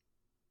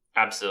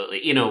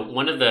 Absolutely. You know,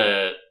 one of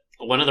the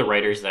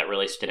writers that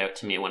really stood out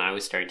to me when I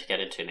was starting to get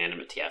into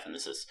inanimate TF, and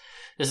this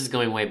is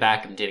going way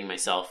back, I'm dating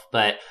myself,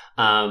 but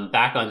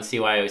back on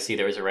CYOC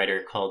there was a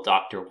writer called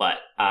Dr. What,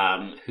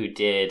 who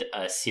did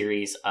a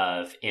series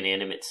of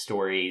inanimate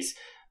stories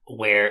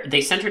where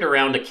they centered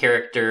around a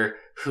character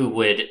who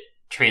would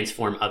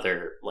transform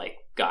other like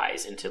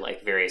guys into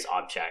like various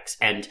objects.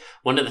 And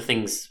one of the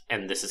things,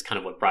 and this is kind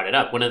of what brought it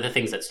up, one of the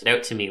things that stood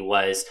out to me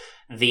was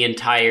the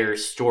entire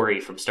story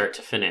from start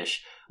to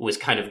finish was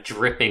kind of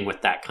dripping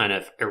with that kind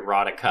of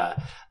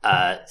erotica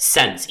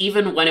sense.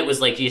 Even when it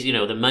was like, you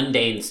know, the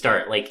mundane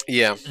start, like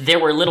there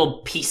were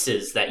little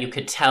pieces that you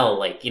could tell,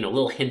 like, you know,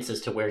 little hints as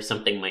to where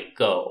something might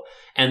go.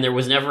 And there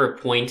was never a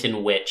point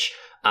in which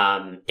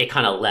it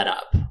kind of let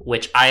up,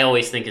 which I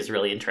always think is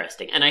really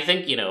interesting. And I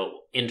think,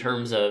 in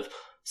terms of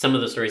some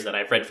of the stories that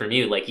I've read from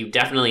you, like you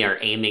definitely are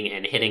aiming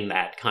and hitting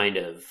that kind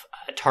of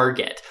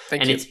target.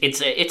 Thank you.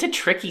 It's a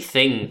tricky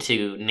thing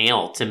to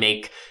nail, to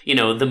make,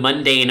 the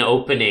mundane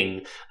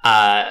opening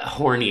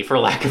horny, for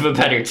lack of a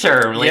better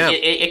term. Like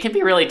it can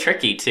be really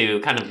tricky to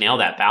kind of nail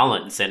that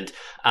balance. And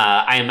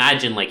I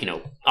imagine, like,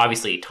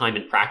 obviously time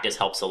and practice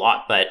helps a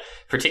lot, but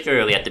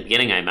particularly at the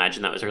beginning, I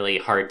imagine that was really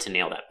hard to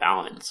nail that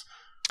balance.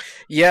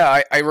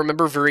 Yeah, I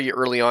remember very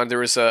early on there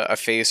was a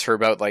phase for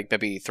about like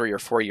maybe 3 or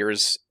 4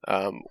 years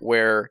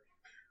where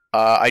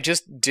I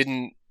just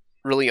didn't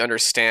really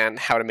understand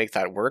how to make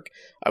that work.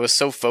 I was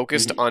so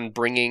focused on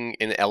bringing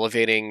and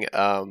elevating.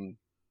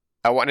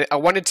 I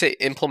wanted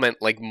to implement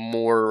like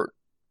more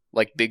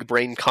like big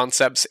brain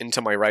concepts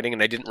into my writing,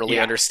 and I didn't really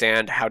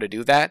understand how to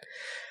do that.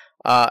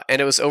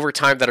 And it was over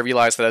time that I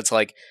realized that it's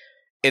like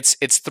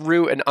it's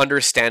through an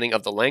understanding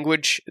of the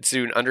language. It's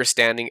through an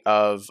understanding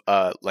of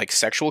like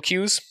sexual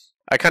cues.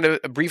 I kind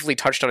of briefly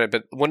touched on it,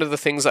 but one of the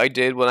things I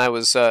did when I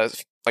was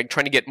like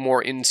trying to get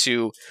more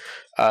into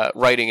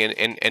writing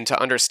and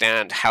to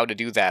understand how to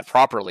do that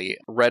properly,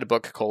 read a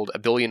book called A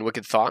Billion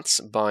Wicked Thoughts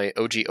by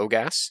O.G.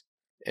 Ogas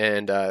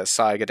and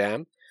Sai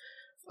Gadam.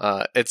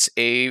 It's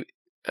a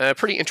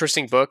pretty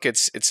interesting book.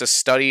 It's a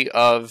study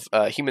of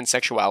human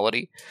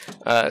sexuality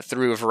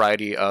through a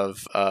variety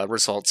of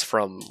results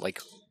from like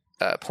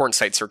porn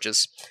site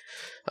searches.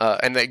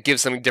 And that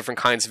gives them different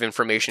kinds of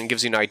information,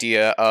 gives you an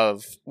idea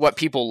of what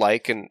people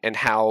like and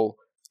how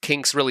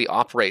kinks really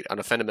operate on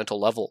a fundamental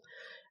level.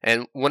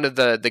 And one of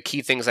the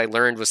key things I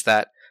learned was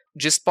that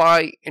just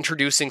by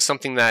introducing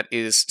something that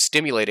is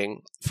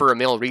stimulating for a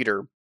male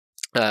reader,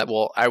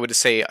 well, I would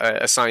say a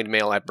assigned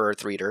male at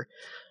birth reader,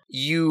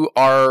 you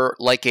are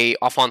like a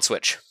off-on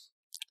switch.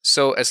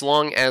 So as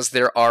long as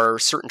there are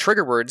certain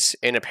trigger words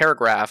in a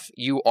paragraph,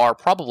 you are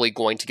probably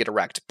going to get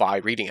erect by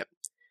reading it.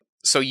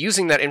 So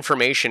using that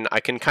information,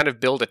 I can kind of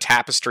build a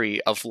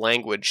tapestry of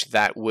language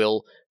that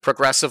will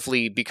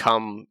progressively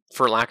become,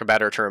 for lack of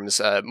better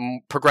terms,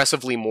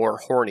 progressively more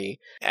horny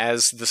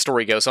as the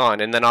story goes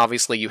on. And then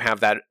obviously you have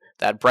that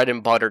bread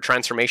and butter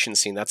transformation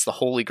scene. That's the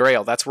holy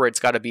grail. That's where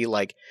it's got to be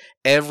like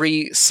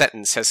every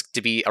sentence has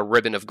to be a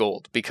ribbon of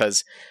gold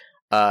because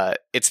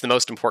it's the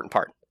most important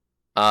part.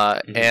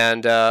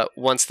 And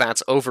once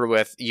that's over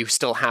with, you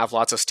still have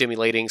lots of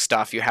stimulating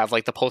stuff. You have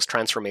like the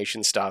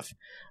post-transformation stuff,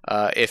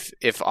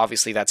 if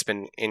obviously that's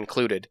been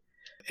included.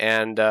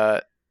 And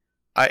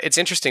it's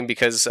interesting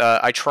because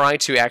I try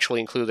to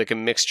actually include like a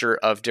mixture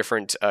of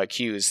different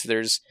cues.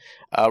 There's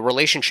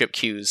relationship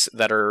cues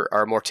that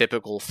are more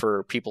typical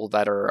for people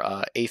that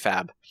are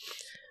AFAB.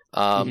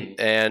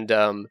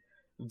 And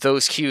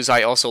those cues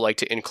I also like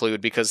to include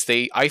because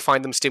I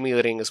find them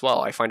stimulating as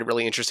well. I find it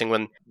really interesting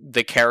when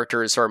the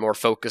characters are more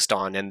focused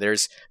on, and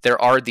there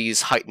are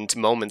these heightened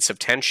moments of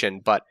tension,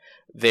 but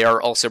they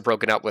are also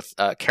broken up with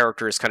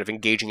characters kind of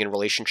engaging in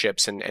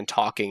relationships and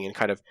talking and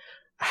kind of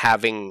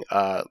having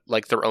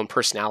like their own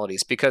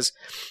personalities. Because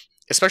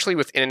especially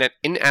with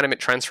inanimate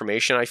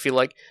transformation, I feel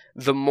like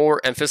the more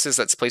emphasis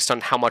that's placed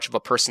on how much of a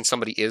person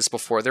somebody is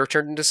before they're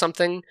turned into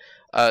something,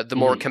 the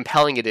more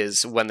compelling it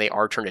is when they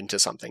are turned into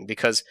something,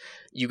 because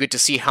you get to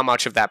see how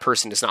much of that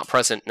person is not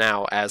present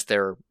now as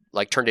they're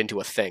like turned into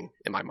a thing,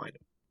 in my mind.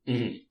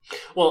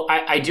 Well,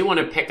 I do want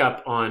to pick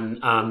up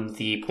on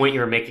the point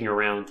you were making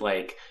around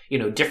like,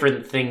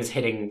 different things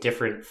hitting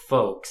different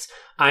folks.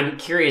 I'm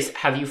curious,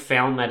 have you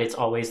found that it's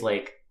always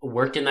like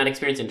worked in that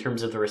experience in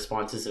terms of the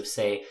responses of,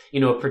 say,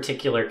 a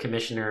particular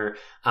commissioner,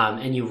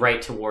 and you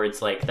write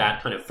towards like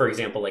that kind of, for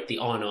example, like the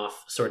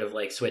on-off sort of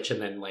like switch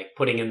and then like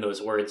putting in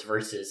those words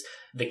versus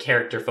the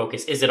character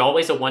focus. Is it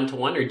always a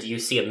one-to-one, or do you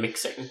see a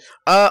mixing?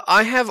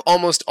 I have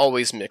almost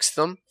always mixed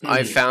them.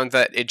 I've found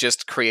that it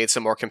just creates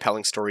a more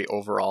compelling story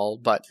overall,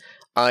 but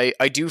I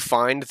do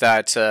find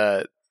that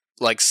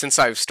like since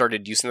I've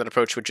started using that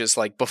approach, which is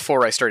like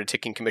before I started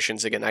taking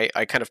commissions again,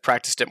 I kind of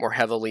practiced it more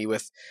heavily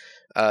with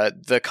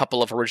the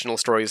couple of original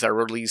stories that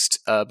were released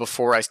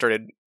before I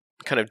started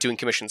kind of doing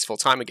commissions full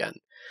time again.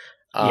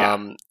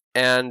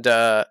 And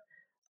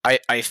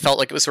I felt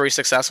like it was very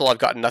successful. I've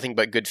gotten nothing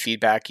but good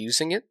feedback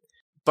using it.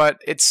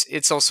 But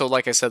it's also,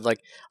 like I said, like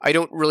I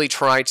don't really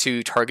try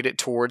to target it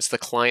towards the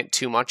client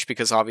too much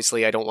because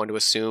obviously I don't want to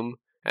assume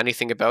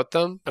anything about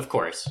them. Of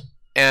course.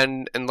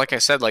 And like I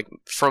said, like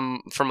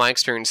from my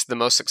experience, the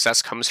most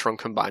success comes from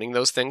combining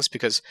those things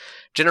because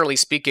generally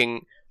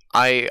speaking,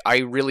 I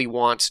really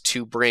want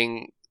to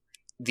bring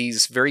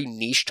these very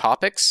niche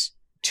topics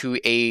to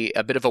a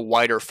bit of a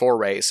wider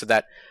foray so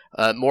that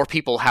more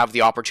people have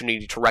the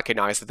opportunity to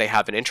recognize that they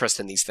have an interest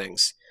in these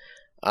things.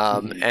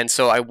 And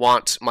so I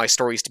want my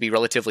stories to be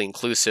relatively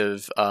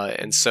inclusive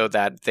and so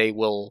that they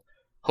will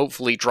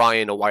hopefully draw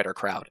in a wider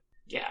crowd.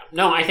 Yeah,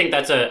 no, I think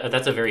that's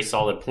a very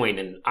solid point,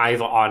 and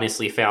I've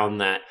honestly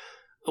found that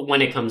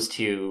when it comes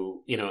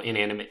to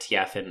inanimate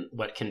TF and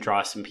what can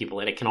draw some people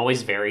in, it can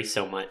always vary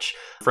so much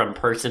from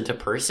person to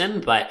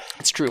person. But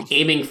it's true.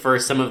 Aiming for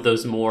some of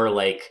those more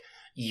like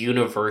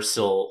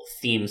universal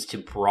themes to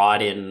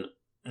broaden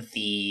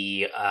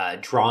the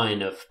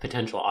draw-in of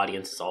potential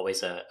audience is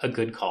always a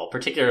good call,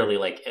 particularly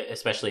like,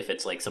 especially if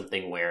it's like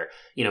something where,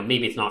 you know,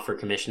 maybe it's not for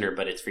commissioner,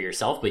 but it's for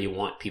yourself, but you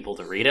want people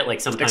to read it.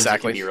 Like sometimes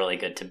it can be really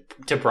good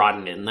to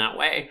broaden it in that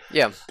way.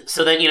 Yeah.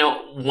 So then, you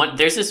know,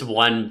 there's this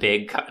one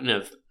big kind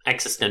of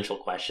existential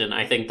question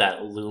I think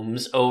that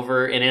looms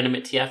over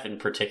inanimate TF in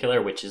particular,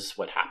 which is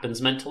what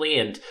happens mentally.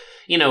 And,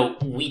 you know,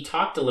 we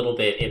talked a little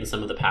bit in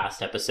some of the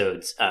past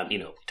episodes, you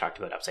know, we talked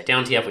about upside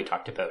down TF, we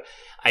talked about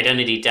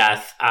identity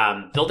death,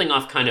 building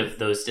off kind of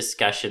those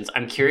discussions.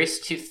 I'm curious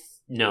to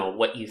know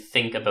what you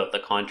think about the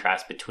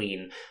contrast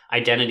between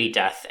identity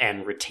death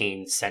and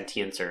retained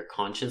sentience or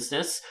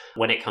consciousness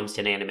when it comes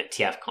to inanimate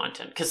TF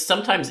content, because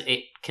sometimes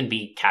it can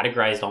be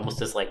categorized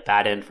almost as like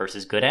bad end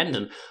versus good end.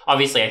 And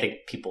obviously I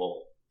think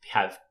people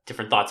have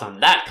different thoughts on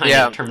that kind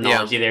of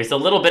terminology. There's a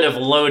little bit of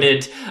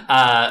loaded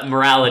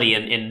morality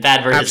in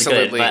bad versus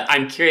good, but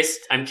I'm curious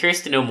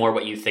to know more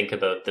what you think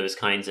about those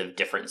kinds of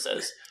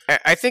differences.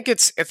 I think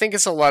it's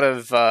a lot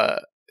of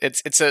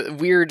it's a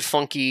weird,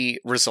 funky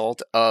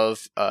result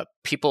of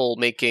people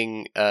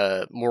making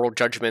moral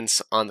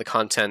judgments on the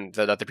content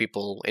that other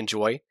people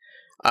enjoy.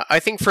 I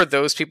think for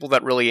those people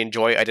that really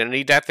enjoy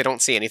identity death, they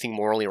don't see anything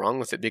morally wrong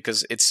with it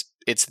because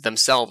it's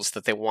themselves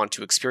that they want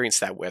to experience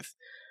that with.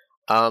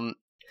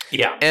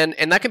 Yeah,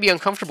 and that can be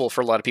uncomfortable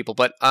for a lot of people.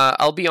 But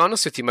I'll be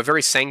honest with you, I'm a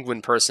very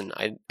sanguine person,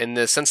 in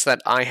the sense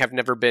that I have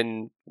never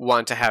been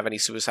one to have any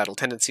suicidal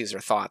tendencies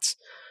or thoughts.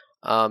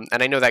 And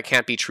I know that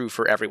can't be true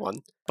for everyone.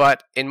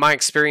 But in my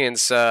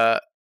experience,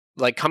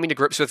 like coming to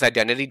grips with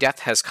identity death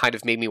has kind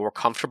of made me more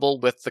comfortable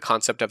with the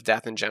concept of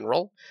death in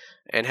general,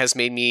 and has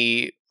made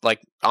me,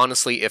 like,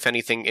 honestly, if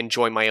anything,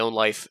 enjoy my own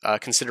life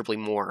considerably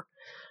more.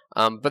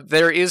 But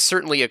there is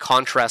certainly a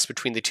contrast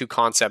between the two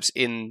concepts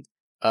in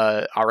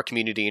our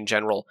community in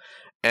general,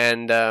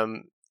 and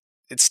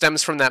it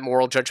stems from that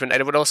moral judgment.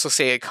 I would also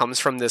say it comes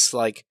from this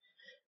like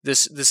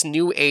this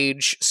new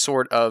age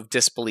sort of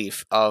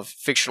disbelief of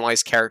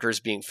fictionalized characters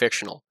being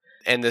fictional,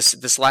 and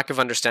this lack of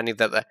understanding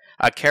that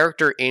a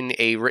character in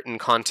a written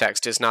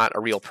context is not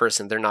a real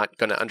person. They're not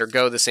going to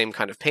undergo the same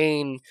kind of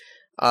pain,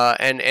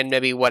 and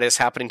maybe what is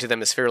happening to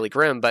them is fairly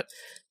grim, but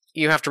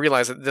you have to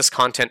realize that this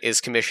content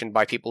is commissioned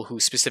by people who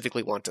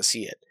specifically want to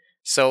see it.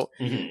 So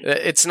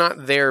it's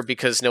not there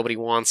because nobody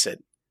wants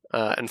it,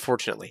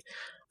 unfortunately.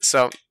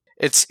 So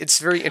it's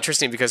very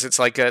interesting because it's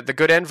like the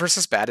good end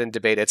versus bad end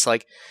debate. It's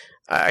like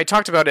I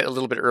talked about it a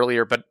little bit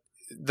earlier, but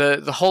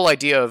the whole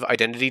idea of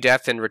identity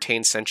death and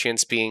retained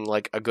sentience being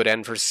like a good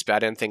end versus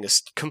bad end thing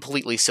is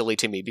completely silly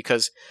to me,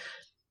 because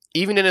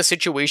even in a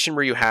situation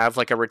where you have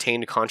like a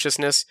retained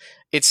consciousness,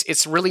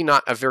 it's really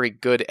not a very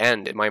good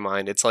end in my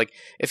mind. It's like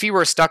if you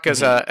were stuck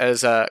as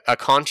a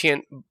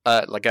conscient,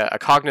 like a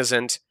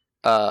cognizant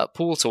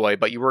Pooltoy,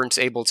 but you weren't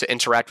able to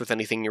interact with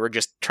anything. You were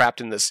just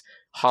trapped in this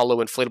hollow,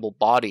 inflatable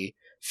body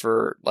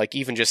for like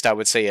even just, I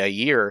would say, a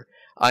year.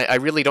 I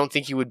really don't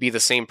think you would be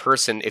the same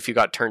person if you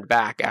got turned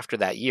back after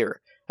that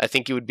year. I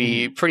think you would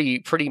be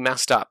pretty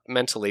messed up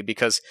mentally,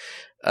 because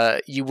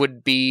you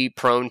would be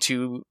prone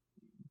to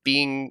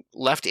being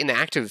left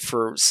inactive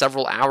for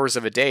several hours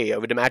of a day. I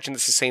would imagine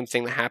it's the same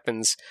thing that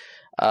happens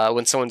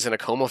when someone's in a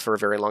coma for a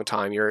very long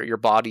time. Your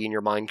body and your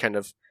mind kind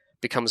of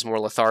becomes more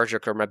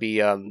lethargic, or maybe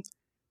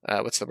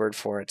what's the word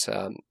for it?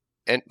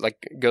 And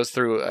like goes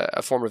through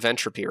a form of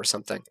entropy or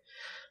something.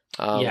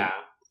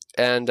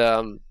 And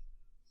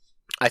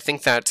I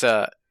think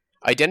that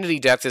identity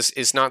death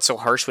is not so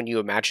harsh when you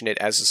imagine it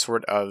as a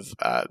sort of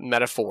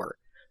metaphor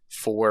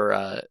for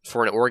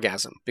an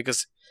orgasm,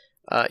 because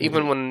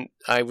even when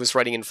I was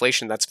writing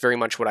Inflation, that's very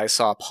much what I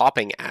saw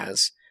popping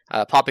as.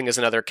 Popping is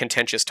another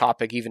contentious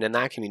topic, even in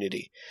that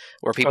community,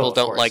 where people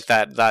don't like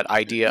that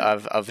idea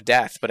of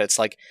death. But it's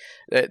like,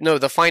 no,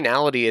 the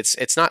finality.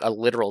 It's not a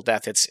literal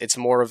death. It's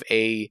more of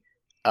a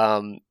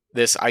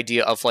this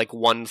idea of like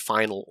one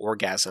final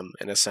orgasm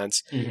in a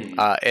sense.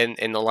 And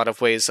in a lot of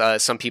ways,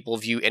 some people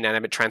view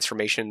inanimate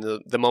transformation,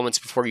 the moments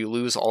before you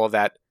lose all of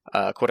that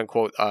quote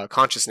unquote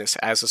consciousness,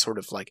 as a sort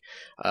of like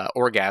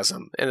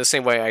orgasm. In the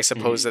same way, I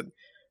suppose that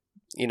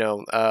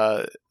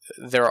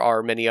there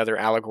are many other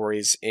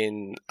allegories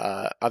in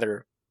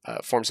other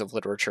forms of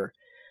literature,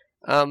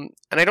 and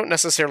I don't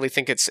necessarily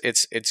think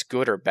it's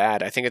good or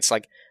bad. I think it's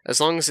like,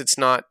 as long as it's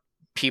not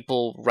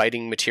people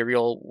writing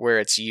material where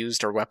it's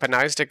used or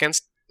weaponized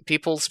against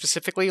people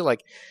specifically.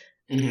 Like,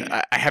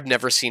 I have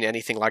never seen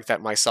anything like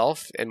that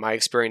myself. In my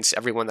experience,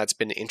 everyone that's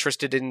been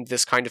interested in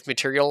this kind of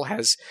material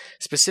has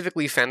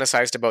specifically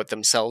fantasized about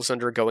themselves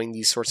undergoing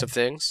these sorts of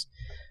things.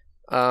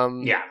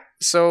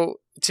 So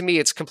to me,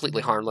 it's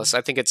completely harmless.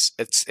 I think it's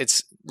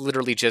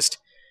literally just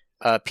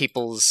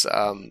people's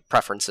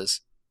preferences.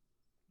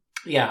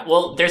 Yeah,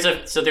 well, there's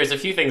a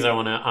few things I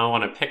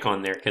wanna pick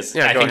on there, because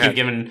I think you've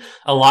given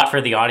a lot for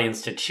the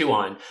audience to chew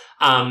on.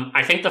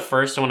 I think the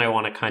first one I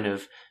want to kind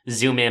of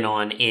zoom in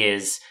on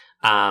is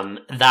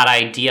that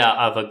idea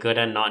of a good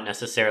end not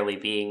necessarily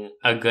being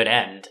a good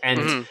end.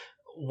 And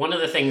one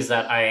of the things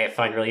that I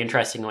find really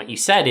interesting in what you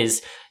said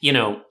is,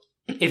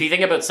 if you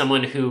think about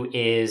someone who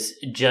is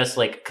just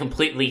like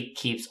completely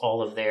keeps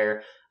all of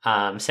their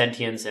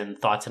sentience and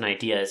thoughts and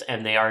ideas,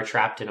 and they are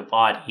trapped in a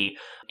body.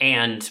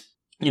 And,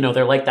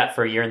 they're like that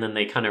for a year and then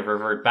they kind of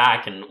revert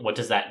back. And what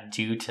does that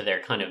do to their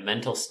kind of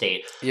mental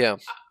state? Yeah.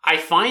 I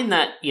find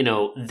that,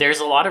 there's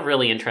a lot of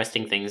really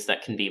interesting things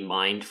that can be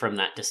mined from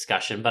that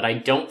discussion, but I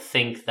don't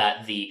think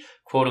that the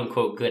quote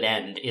unquote good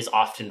end is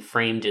often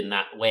framed in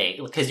that way.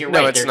 Because you're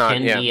right, there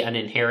can be an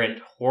inherent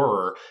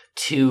horror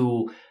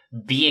to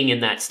being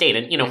in that state.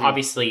 And,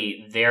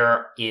 obviously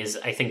there is,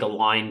 I think, a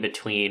line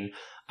between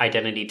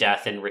identity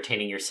death and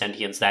retaining your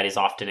sentience that is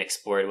often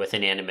explored with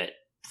inanimate.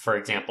 For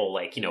example,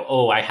 like,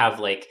 I have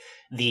like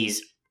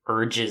these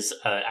urges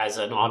as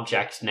an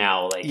object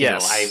now. Like,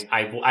 yes.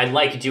 I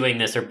like doing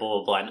this or blah,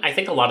 blah, blah. And I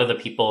think a lot of the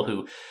people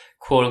who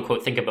quote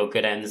unquote think about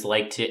good ends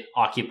like to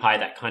occupy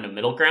that kind of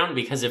middle ground,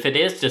 because if it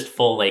is just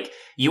full, like,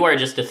 you are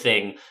just a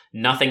thing,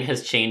 nothing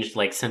has changed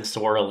like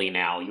sensorially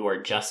now, you are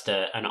just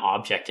an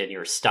object and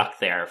you're stuck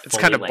there fully, it's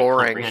kind of like,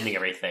 boring, comprehending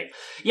everything.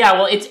 Yeah,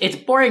 well, it's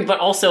boring, but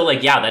also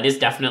like, yeah, that is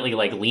definitely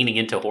like leaning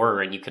into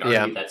horror, and you could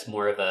argue that's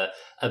more of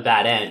a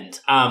bad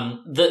end.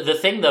 The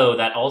thing though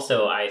that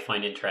also I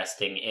find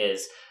interesting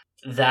is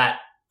that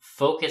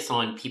focus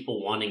on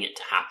people wanting it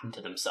to happen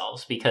to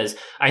themselves, because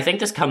I think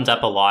this comes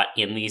up a lot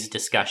in these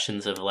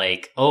discussions of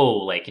like,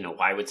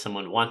 why would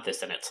someone want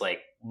this? And it's like,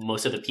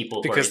 most of the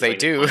people because they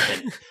do.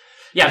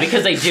 Yeah,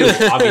 because they do,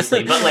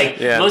 obviously. But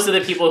like, most of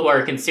the people who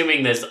are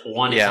consuming this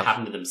want it to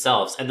happen to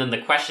themselves. And then the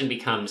question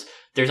becomes,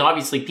 there's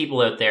obviously people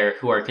out there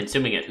who are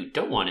consuming it who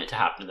don't want it to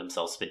happen to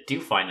themselves, but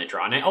do find the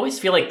draw. And I always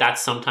feel like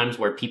that's sometimes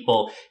where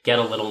people get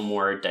a little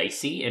more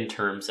dicey in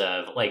terms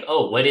of like,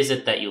 oh, what is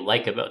it that you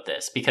like about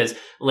this? Because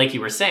like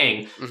you were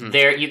saying,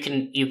 there you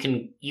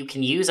can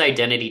use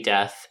identity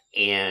death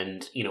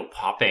and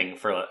popping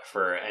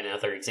for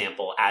another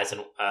example as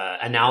an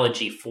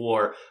analogy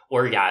for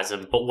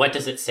orgasm, but what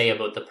does it say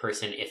about the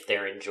person if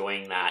they're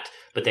enjoying that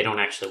but they don't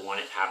actually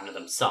want it to happen to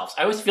themselves?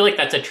 I always feel like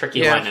that's a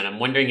tricky line, and I'm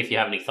wondering if you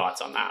have any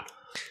thoughts on that.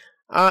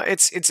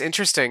 It's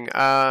interesting.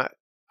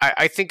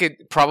 I think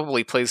it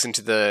probably plays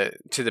into the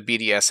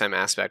BDSM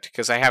aspect,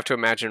 because I have to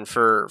imagine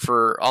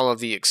for all of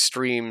the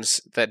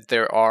extremes that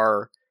there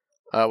are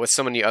with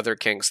so many other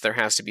kinks, there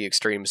has to be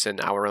extremes in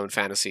our own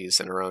fantasies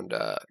and our own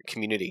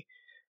community.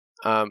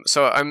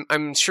 So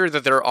I'm sure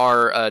that there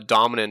are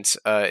dominant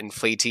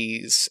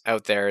inflatees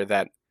out there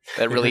that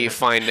really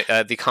find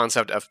the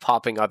concept of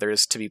popping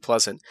others to be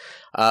pleasant.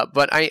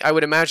 But I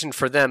would imagine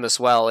for them as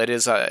well,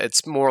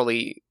 it's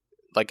morally,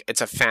 like,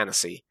 it's a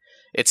fantasy.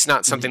 It's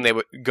not something they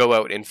would go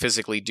out and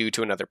physically do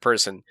to another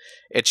person.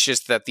 It's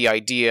just that the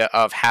idea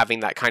of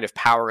having that kind of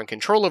power and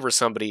control over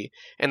somebody,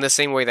 in the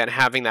same way that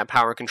having that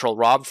power and control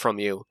robbed from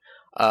you,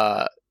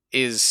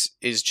 is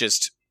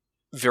just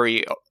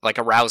very like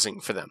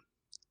arousing for them.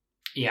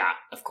 Yeah,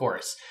 of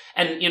course.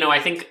 And I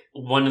think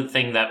one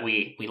thing that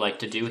we like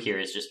to do here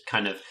is just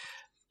kind of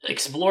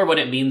explore what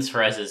it means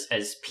for us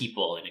as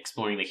people, and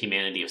exploring the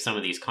humanity of some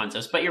of these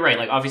concepts. But you're right,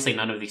 like, obviously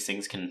none of these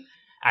things can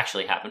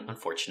actually happen,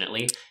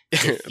 unfortunately.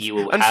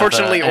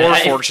 Unfortunately or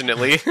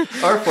fortunately.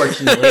 Or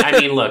fortunately. I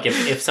mean, look,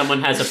 if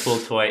someone has a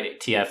Pooltoy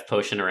TF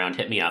potion around,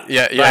 hit me up.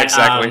 Yeah,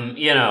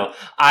 exactly.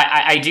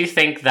 I do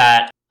think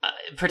that,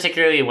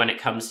 particularly when it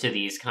comes to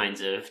these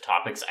kinds of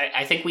topics,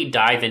 I think we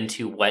dive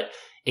into what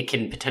it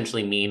can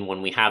potentially mean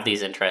when we have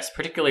these interests,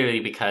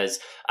 particularly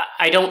because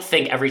I don't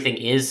think everything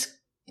is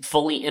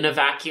fully in a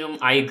vacuum.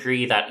 I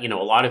agree that, a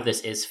lot of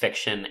this is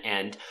fiction,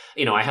 and,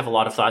 I have a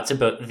lot of thoughts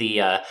about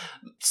the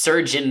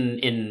surge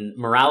in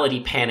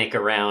morality panic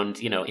around,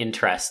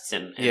 interests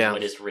and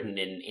what is written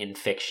in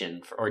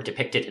fiction or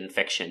depicted in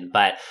fiction.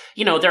 But,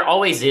 there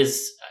always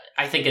is,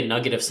 I think, a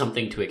nugget of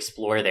something to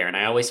explore there. And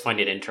I always find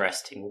it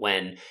interesting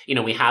when,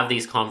 we have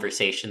these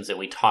conversations and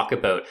we talk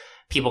about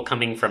people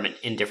coming from it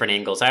in different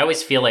angles. I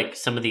always feel like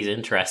some of these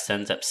interests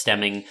ends up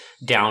stemming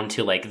down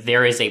to like,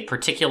 there is a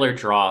particular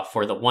draw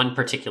for the one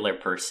particular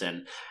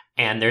person,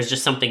 and there's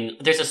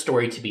a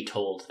story to be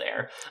told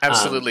there.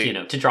 Absolutely.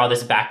 To draw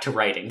this back to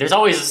writing, there's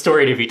always a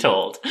story to be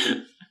told.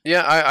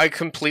 Yeah, I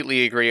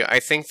completely agree. I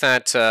think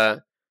that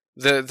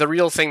the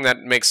real thing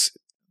that makes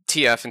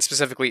TF, and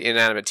specifically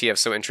inanimate TF,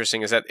 so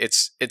interesting is that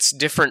it's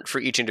different for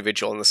each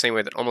individual in the same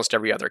way that almost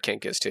every other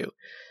kink is too.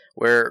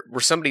 Where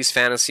somebody's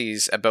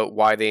fantasies about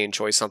why they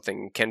enjoy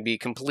something can be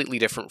completely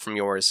different from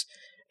yours.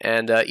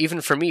 And even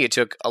for me, it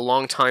took a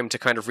long time to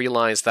kind of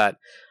realize that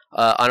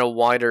on a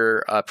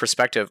wider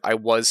perspective, I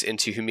was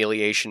into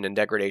humiliation and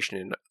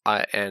degradation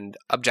and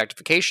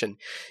objectification.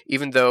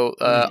 Even though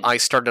I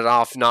started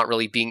off not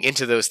really being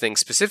into those things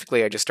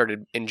specifically, I just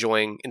started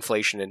enjoying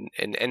inflation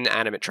and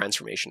inanimate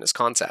transformation as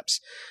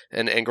concepts,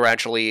 and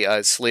gradually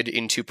slid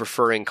into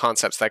preferring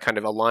concepts that kind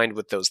of aligned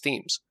with those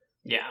themes.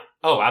 Yeah.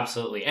 Oh,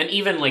 absolutely. And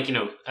even like,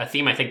 a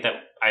theme I think that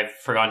I've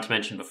forgotten to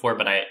mention before,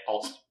 but I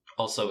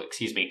also,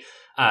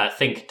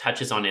 think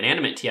touches on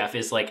inanimate TF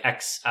is like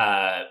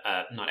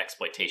not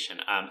exploitation,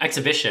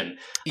 exhibition.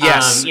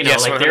 Yes, you know,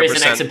 yes, like there is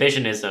an 100%.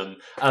 exhibitism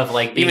of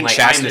like being Even like,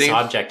 chastity. I'm this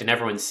object and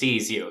everyone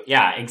sees you.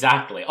 Yeah,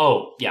 exactly.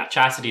 Oh, yeah,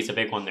 chastity is a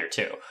big one there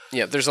too.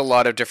 Yeah, there's a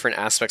lot of different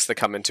aspects that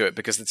come into it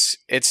because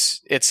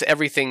it's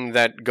everything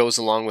that goes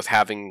along with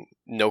having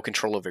no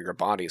control over your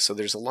body. So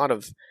there's a lot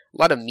of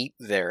meat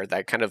there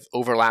that kind of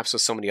overlaps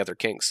with so many other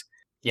kinks.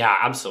 Yeah,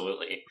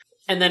 absolutely.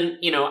 And then,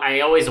 you know,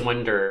 I always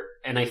wonder,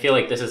 and I feel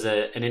like this is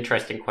an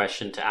interesting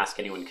question to ask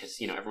anyone because,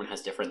 you know, everyone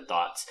has different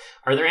thoughts.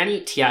 Are there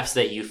any TFs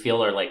that you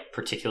feel are like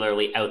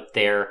particularly out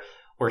there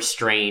or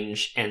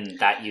strange and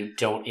that you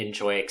don't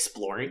enjoy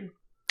exploring?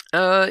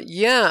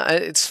 Yeah,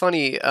 it's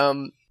funny.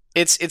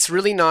 It's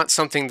really not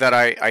something that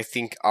I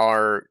think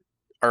are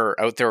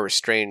out there or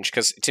strange,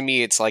 because to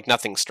me it's like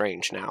nothing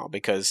strange now,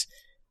 because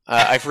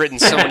I've written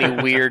so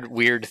many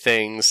weird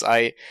things.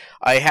 I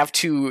have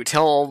to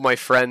tell all my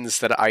friends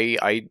that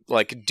I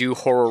like do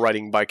horror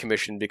writing by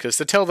commission, because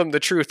to tell them the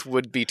truth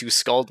would be to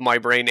scald my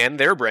brain and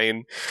their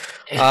brain.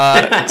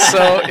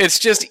 So it's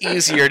just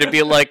easier to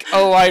be like,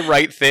 oh, I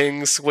write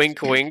things,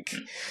 wink, wink.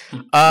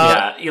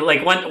 Yeah,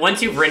 like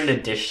once you've written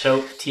a dish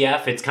soap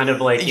TF, it's kind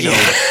of like, you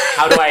know,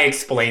 how do I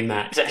explain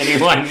that to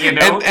anyone, you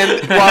know?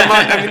 And well,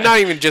 I mean, not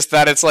even just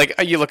that. It's like,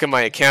 you look at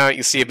my account,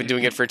 you see I've been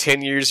doing it for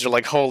 10 years, you're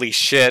like, holy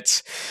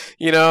shit.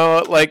 You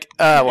know, like,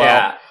 well.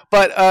 Yeah.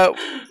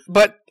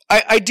 But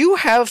I do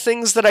have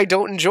things that I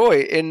don't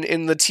enjoy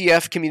in the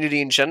TF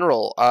community in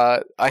general.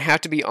 I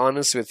have to be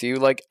honest with you.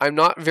 Like, I'm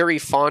not very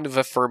fond of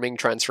affirming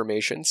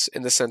transformations,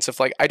 in the sense of,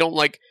 like, I don't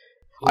like,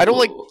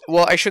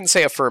 well, I shouldn't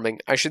say affirming.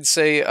 I should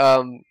say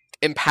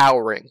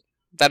empowering.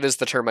 That is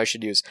the term I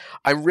should use.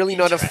 I'm really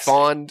not a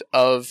fond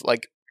of,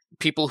 like,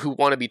 people who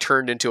want to be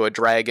turned into a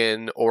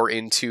dragon or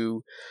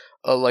into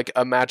like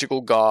a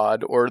magical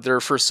god or their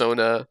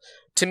persona.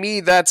 To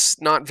me,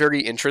 that's not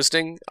very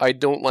interesting. I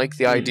don't like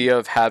the idea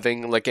of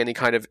having like any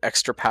kind of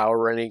extra power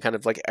or any kind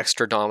of like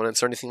extra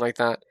dominance or anything like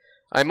that.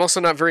 I'm also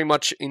not very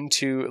much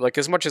into, like,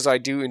 as much as I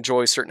do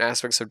enjoy certain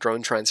aspects of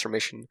drone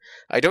transformation,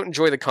 I don't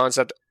enjoy the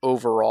concept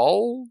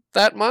overall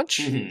that much.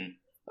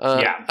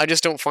 Yeah. I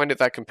just don't find it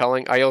that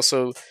compelling. I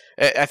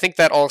think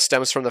that all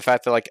stems from the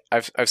fact that, like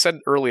I've said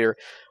earlier,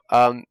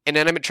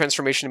 inanimate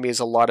transformation to me is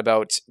a lot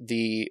about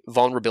the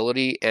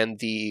vulnerability and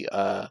the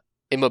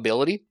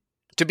immobility.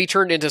 To be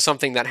turned into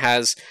something that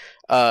has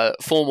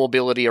full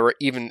mobility or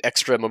even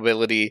extra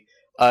mobility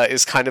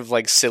is kind of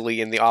like silly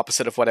and the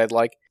opposite of what I'd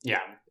like. Yeah.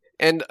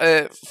 And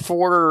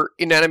for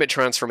inanimate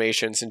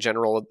transformations in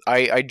general,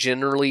 I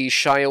generally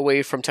shy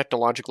away from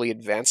technologically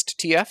advanced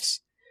TFs.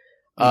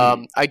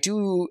 I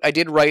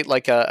did write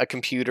like a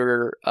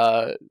computer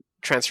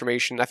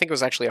transformation. I think it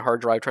was actually a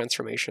hard drive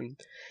transformation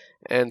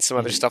and some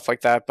other stuff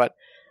like that. But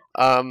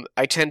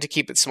I tend to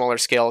keep it smaller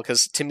scale,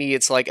 because to me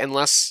it's like,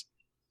 unless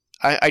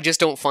I just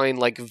don't find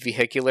like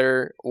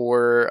vehicular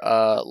or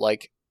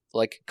like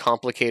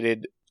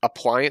complicated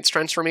appliance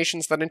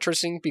transformations that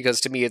interesting, because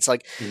to me it's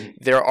like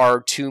there are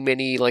too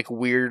many like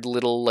weird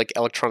little like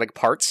electronic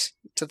parts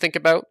to think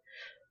about.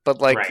 But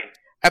like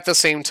at the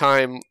same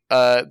time,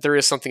 there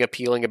is something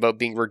appealing about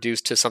being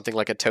reduced to something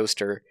like a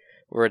toaster,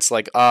 where it's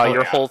like,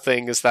 your whole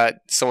thing is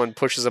that someone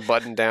pushes a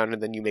button down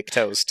and then you make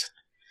toast.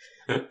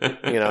 You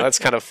know, that's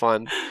kind of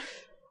fun.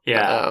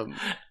 Yeah.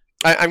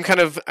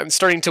 I'm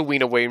starting to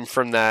wean away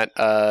from that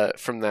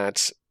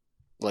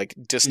like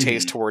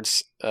distaste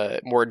towards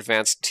more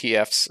advanced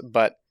TFs,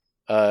 but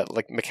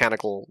like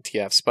mechanical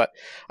TFs. But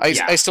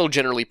I still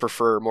generally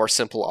prefer more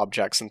simple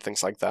objects and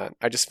things like that.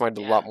 I just find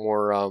it a lot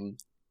more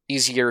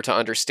easier to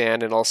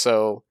understand, and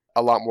also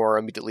a lot more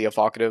immediately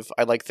evocative.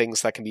 I like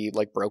things that can be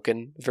like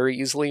broken very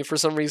easily for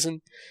some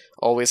reason.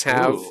 Always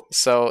have. Ooh.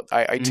 So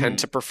I tend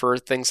to prefer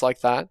things like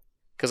that,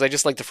 because I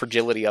just like the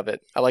fragility of it.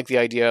 I like the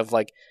idea of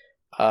like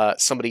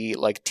somebody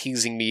like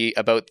teasing me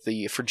about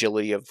the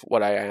fragility of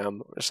what I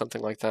am or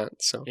something like that.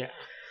 So yeah.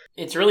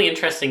 It's really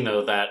interesting,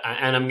 though, that,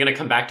 and I'm going to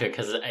come back to it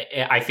because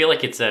I feel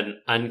like it's an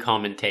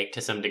uncommon take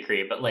to some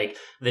degree, but like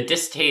the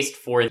distaste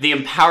for the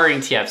empowering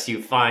TFs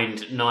you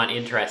find not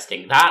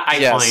interesting. That I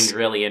find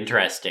really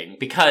interesting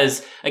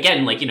because,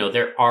 again, like, you know,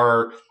 there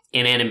are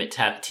inanimate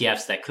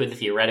TFs that could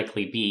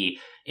theoretically be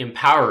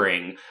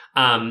empowering.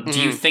 Do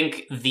you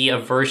think the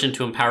aversion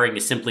to empowering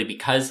is simply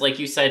because, like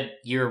you said,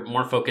 you're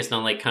more focused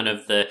on like kind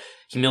of the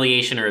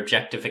humiliation or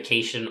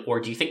objectification,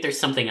 or do you think there's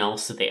something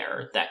else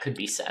there that could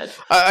be said?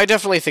 I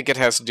definitely think it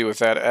has to do with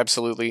that,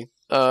 absolutely.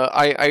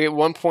 I at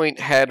one point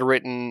had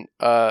written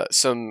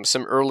some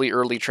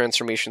early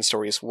transformation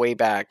stories way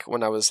back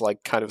when I was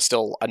like kind of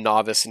still a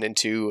novice and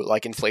into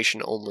like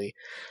inflation only,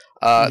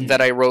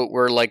 that I wrote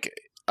where like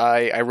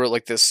I wrote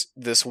like this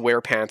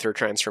werepanther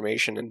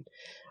transformation, and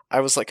I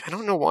was like, I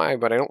don't know why,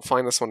 but I don't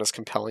find this one as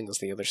compelling as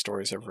the other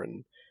stories I've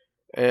written.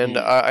 And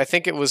I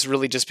think it was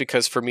really just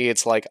because for me,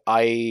 it's like,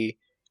 I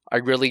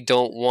really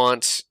don't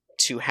want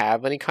to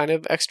have any kind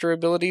of extra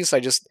abilities.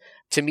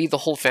 To me, the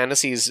whole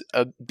fantasy is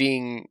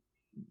being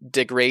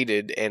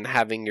degraded and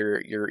having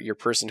your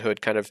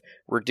personhood kind of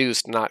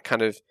reduced, not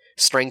kind of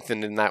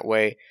strengthened in that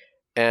way.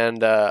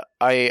 And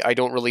I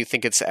don't really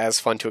think it's as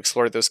fun to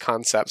explore those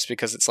concepts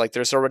because it's like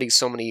there's already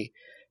so many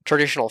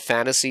traditional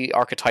fantasy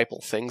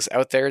archetypal things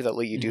out there that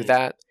let you do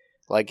that.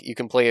 Like you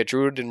can play a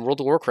druid in World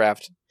of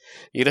Warcraft.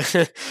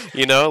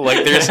 You know,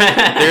 like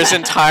there's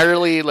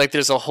entirely like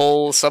there's a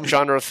whole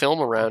subgenre of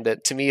film around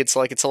it. To me, it's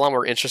like it's a lot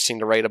more interesting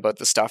to write about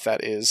the stuff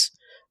that is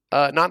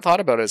not thought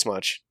about as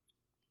much.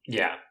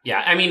 Yeah.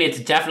 I mean, it's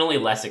definitely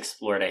less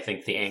explored, I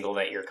think, the angle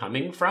that you're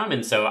coming from.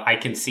 And so I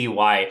can see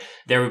why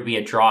there would be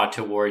a draw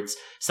towards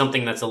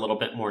something that's a little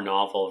bit more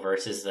novel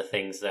versus the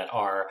things that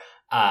are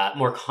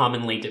more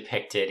commonly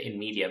depicted in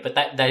media. But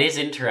that is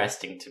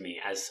interesting to me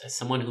as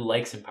someone who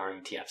likes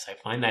empowering TFs. I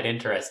find that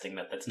interesting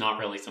that's not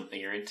really something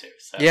you're into.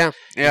 So yeah.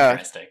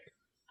 Interesting.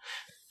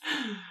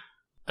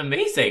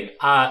 Amazing.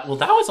 Well,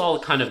 that was all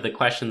kind of the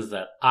questions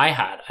that I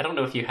had. I don't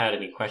know if you had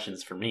any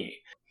questions for me.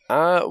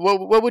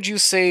 What would you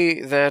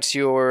say that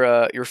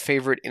your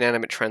favorite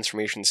inanimate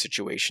transformation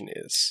situation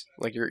is?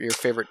 Like your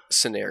favorite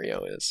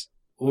scenario is?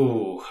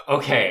 Ooh,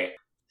 okay.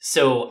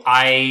 So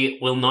I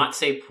will not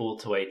say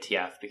Pooltoy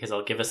TF because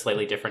I'll give a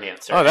slightly different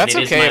answer. Oh, that's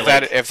okay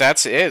if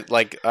that's it.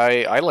 Like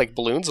I like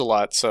balloons a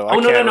lot, so I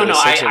can't really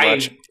say too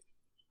much.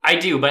 I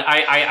do, but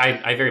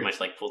I very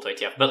much like Pooltoy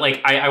TF. But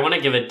like I want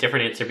to give a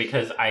different answer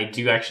because I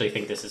do actually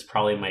think this is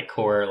probably my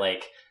core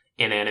like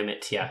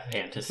inanimate TF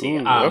fantasy.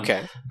 Ooh,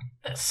 okay.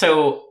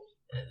 So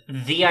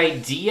the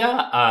idea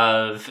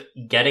of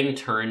getting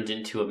turned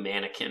into a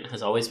mannequin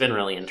has always been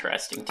really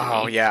interesting to me.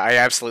 Oh yeah, I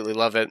absolutely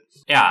love it.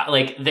 Yeah,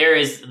 like there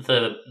is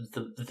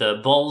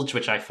the bulge,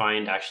 which I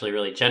find actually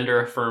really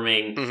gender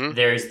affirming. Mm-hmm.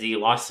 There's the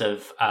loss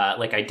of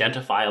like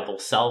identifiable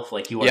self,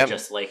 like you are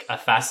just like a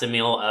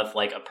facsimile of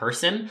like a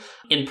person.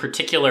 In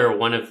particular,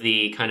 one of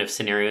the kind of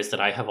scenarios that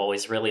I have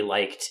always really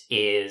liked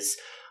is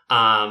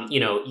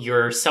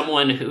you're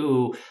someone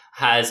who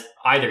has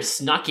either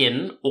snuck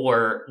in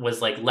or was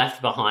like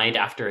left behind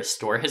after a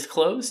store has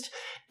closed,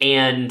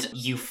 and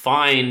you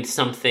find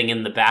something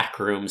in the back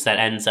rooms that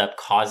ends up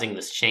causing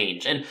this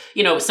change. And,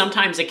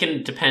 sometimes it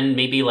can depend,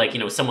 maybe like,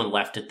 someone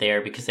left it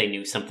there because they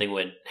knew something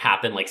would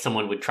happen, like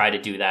someone would try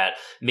to do that.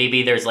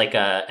 Maybe there's like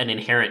an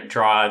inherent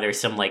draw, there's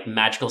some like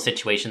magical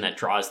situation that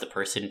draws the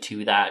person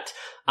to that.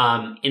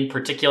 In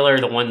particular,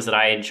 the ones that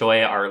I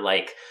enjoy are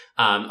like,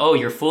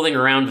 you're fooling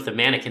around with a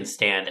mannequin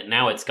stand and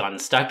now it's gotten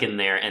stuck in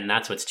there and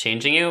that's what's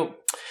changing you.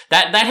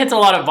 That hits a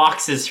lot of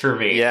boxes for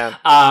me. Yeah.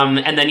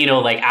 And then,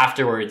 like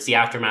afterwards, the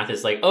aftermath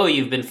is like, oh,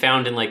 you've been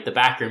found in like the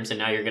back rooms and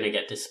now you're going to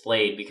get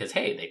displayed because,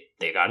 hey,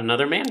 they got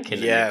another mannequin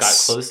and they've got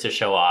clothes to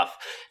show off.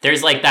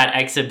 There's like that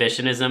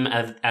exhibitionism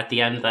at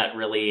the end that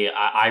really,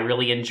 I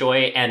really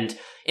enjoy. And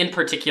in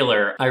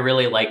particular, I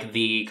really like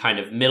the kind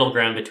of middle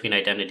ground between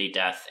identity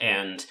death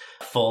and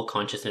full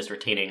consciousness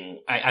retaining.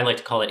 I like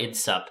to call it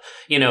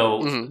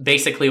IDSUP,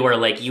 basically where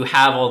like you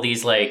have all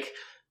these like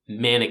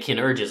mannequin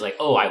urges, like,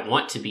 oh, I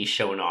want to be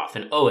shown off,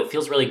 and oh, it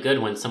feels really good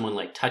when someone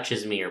like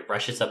touches me or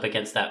brushes up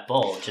against that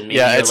bulge, and maybe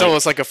it's like,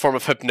 almost like a form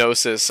of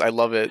hypnosis. I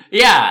love it.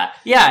 Yeah,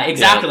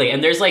 exactly.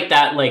 And there's like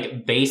that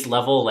like base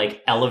level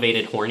like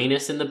elevated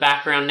horniness in the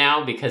background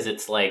now because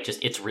it's like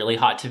just it's really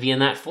hot to be in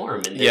that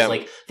form, and there's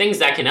like things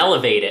that can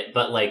elevate it,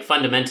 but like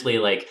fundamentally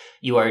like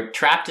you are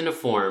trapped in a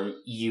form,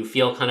 you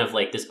feel kind of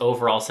like this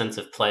overall sense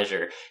of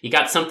pleasure. You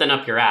got something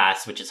up your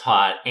ass, which is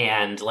hot,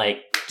 and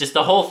like just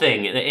the whole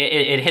thing,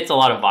 it hits a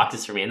lot of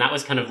boxes for me. And that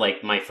was kind of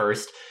like my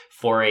first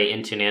foray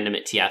into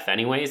inanimate TF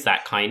anyways,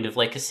 that kind of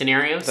like a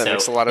scenario. That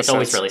makes a lot of sense. It's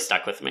always really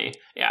stuck with me.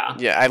 Yeah.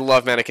 Yeah, I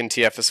love mannequin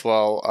TF as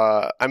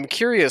well. I'm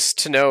curious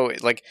to know,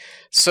 like,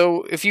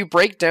 so if you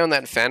break down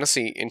that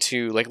fantasy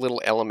into like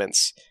little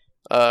elements,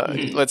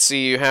 let's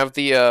see, you have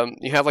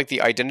like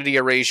the identity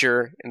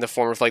erasure in the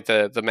form of like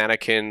the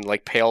mannequin,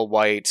 like pale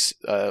white,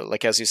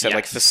 like as you said,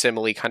 like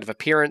facsimile kind of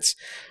appearance.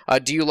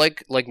 Do you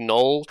like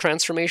null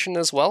transformation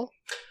as well?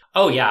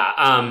 Oh yeah.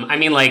 I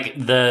mean, like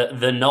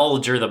the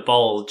nulge or the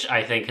bulge,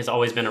 I think has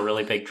always been a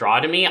really big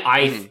draw to me.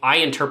 I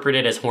interpret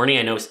it as horny.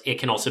 I know it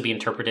can also be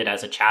interpreted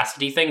as a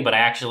chastity thing, but I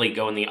actually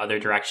go in the other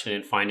direction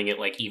and finding it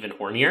like even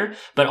hornier.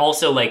 But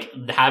also like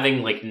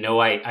having like no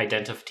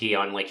identity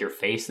on like your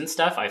face and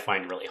stuff, I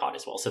find really hot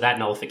as well. So that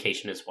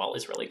nullification as well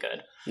is really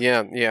good.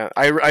 Yeah.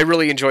 I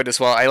really enjoyed it as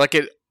well. I like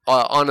it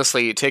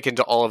honestly taken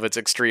to all of its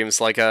extremes.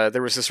 Like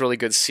there was this really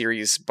good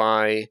series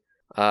by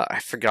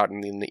I've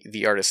forgotten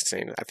the artist's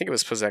name. I think it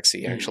was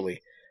Pozexi, actually.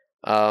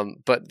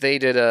 But they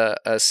did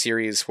a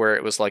series where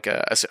it was like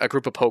a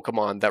group of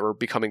Pokemon that were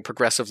becoming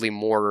progressively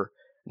more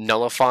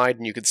nullified,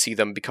 and you could see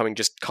them becoming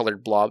just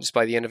colored blobs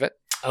by the end of it.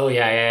 Oh,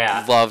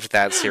 yeah. Loved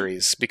that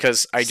series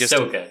because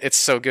so good. It's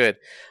so good.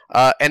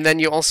 And then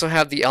you also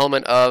have the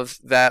element of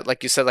that,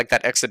 like you said, like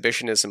that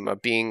exhibitionism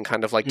of being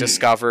kind of like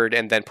discovered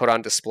and then put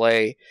on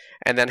display,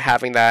 and then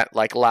having that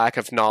like lack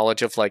of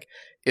knowledge of like,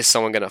 is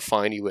someone going to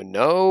find you and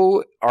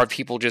know? Are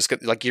people just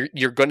like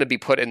you're going to be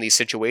put in these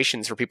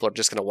situations where people are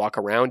just going to walk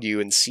around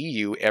you and see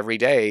you every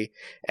day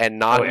and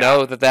not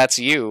know that that's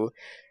you?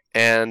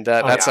 And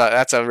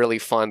that's a really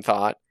fun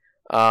thought.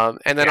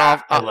 And then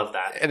I love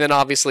that. And then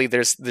obviously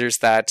there's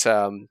that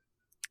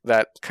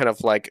that kind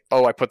of like,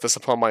 oh, I put this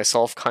upon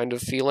myself kind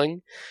of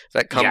feeling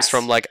that comes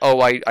from like,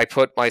 oh, I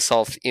put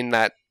myself in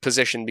that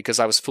position because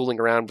I was fooling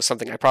around with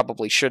something I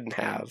probably shouldn't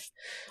have.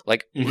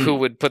 Like, who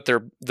would put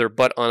their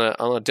butt on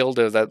a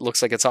dildo that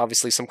looks like it's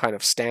obviously some kind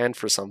of stand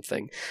for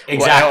something?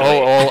 Exactly.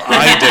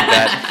 I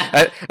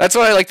did that. That's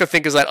what I like to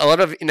think, is that a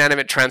lot of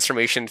inanimate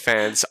transformation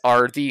fans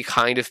are the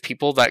kind of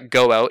people that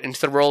go out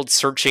into the world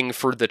searching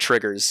for the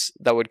triggers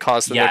that would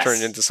cause them to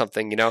turn into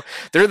something, you know?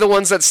 They're the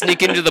ones that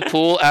sneak into the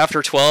pool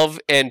after 12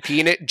 and pee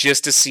in it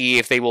just to see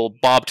if they will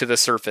bob to the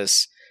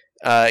surface,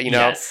 you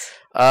know? Yes.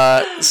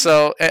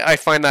 So I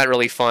find that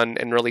really fun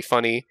and really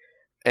funny.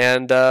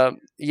 And I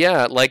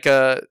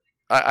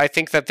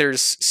think that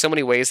there's so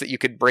many ways that you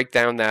could break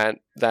down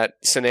that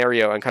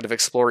scenario and kind of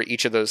explore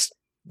each of those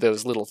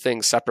little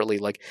things separately.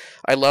 Like,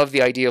 I love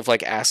the idea of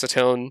like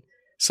acetone.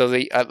 So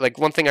like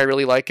one thing I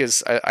really like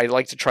is I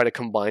like to try to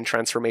combine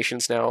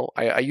transformations now.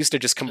 I used to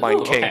just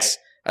combine kinks.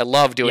 I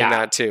love doing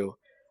that too,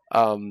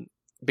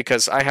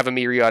 because I have a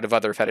myriad of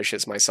other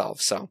fetishes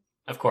myself. So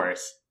of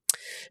course,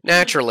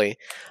 naturally.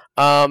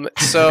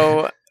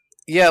 So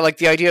yeah, like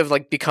the idea of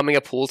like becoming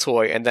a pool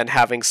toy and then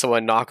having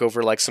someone knock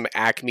over like some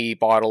Acme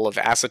bottle of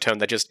acetone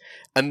that just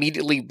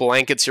immediately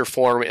blankets your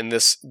form in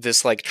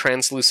this like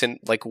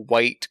translucent, like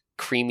white,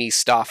 creamy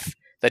stuff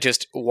that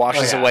just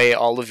washes away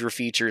all of your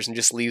features and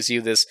just leaves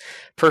you this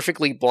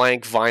perfectly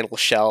blank vinyl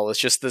shell. It's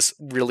just this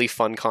really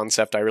fun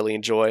concept I really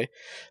enjoy.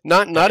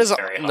 Not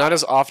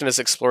as often as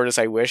explored as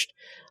I wished.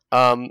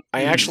 I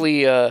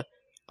actually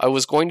I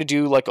was going to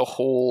do like a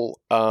whole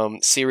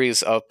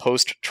series of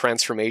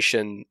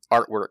post-transformation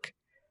artwork.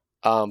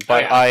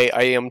 But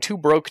I am too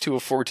broke to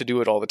afford to do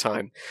it all the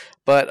time.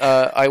 But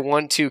I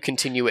want to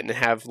continue it and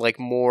have like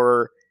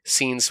more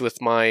scenes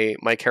with my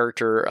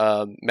character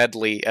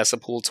Medley as a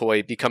pool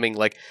toy becoming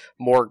like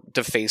more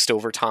defaced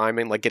over time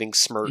and like getting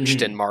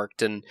smirched and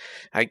marked and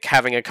like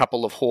having a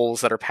couple of holes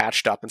that are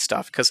patched up and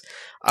stuff. Because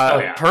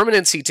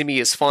permanency to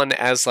me is fun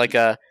as like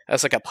a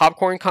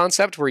popcorn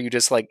concept where you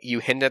just like you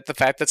hint at the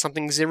fact that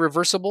something's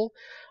irreversible.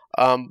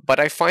 But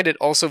I find it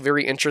also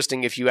very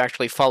interesting if you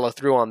actually follow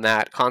through on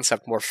that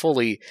concept more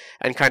fully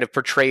and kind of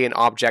portray an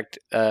object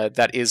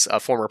that is a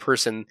former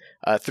person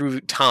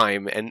through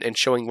time and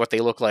showing what they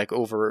look like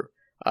over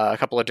a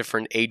couple of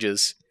different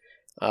ages.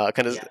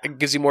 It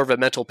gives you more of a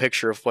mental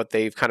picture of what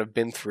they've kind of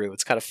been through.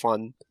 It's kind of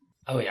fun.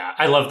 Oh yeah,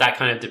 I love that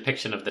kind of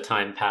depiction of the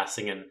time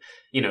passing and,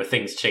 you know,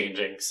 things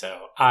changing.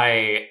 So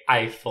I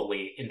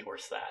fully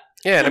endorse that.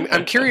 Yeah, and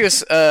I'm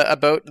curious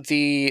about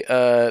the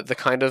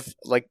kind of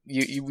like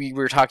we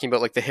were talking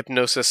about like the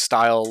hypnosis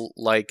style,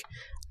 like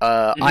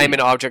I'm an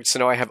object, so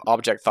now I have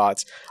object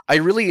thoughts. I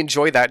really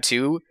enjoy that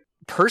too.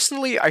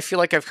 Personally, I feel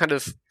like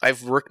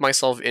I've worked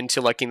myself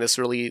into liking this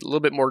really a little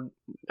bit more.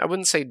 I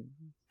wouldn't say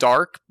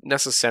dark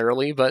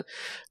necessarily, but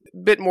a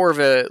bit more of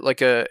a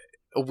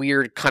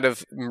weird kind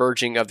of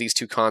merging of these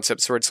two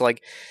concepts, where it's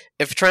like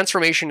if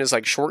transformation is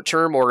like short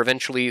term or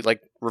eventually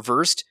like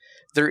reversed,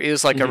 there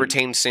is like a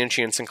retained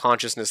sentience and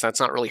consciousness that's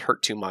not really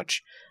hurt too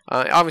much.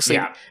 Obviously,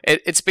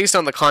 it's based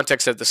on the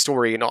context of the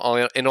story, in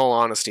all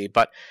honesty.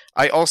 But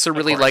I also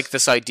really like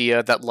this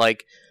idea that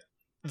like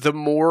the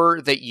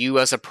more that you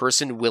as a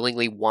person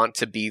willingly want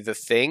to be the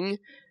thing,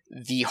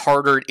 the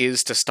harder it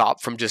is to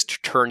stop from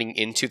just turning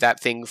into that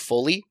thing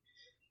fully.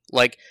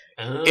 Like,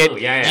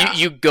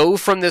 you go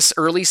from this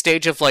early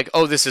stage of like,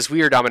 oh, this is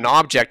weird, I'm an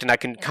object and I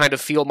can kind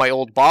of feel my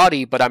old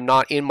body, but I'm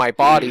not in my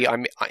body.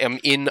 I'm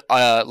in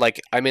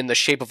the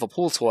shape of a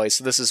pool toy,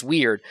 so this is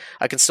weird.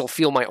 I can still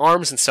feel my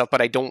arms and stuff,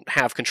 but I don't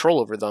have control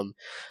over them.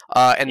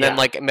 Then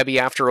like maybe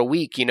after a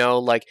week, you know,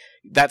 like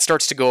that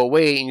starts to go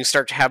away and you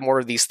start to have more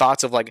of these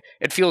thoughts of like,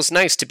 it feels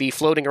nice to be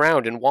floating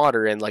around in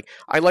water, and like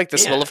I like the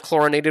smell of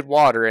chlorinated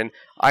water, and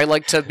I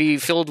like to be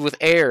filled with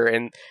air,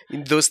 and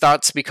those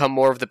thoughts become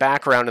more of the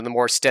background and the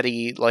more steady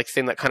like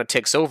thing that kind of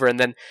takes over, and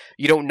then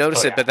you don't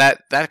notice it, but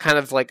that kind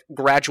of like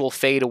gradual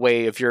fade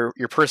away of your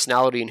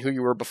personality and who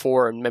you were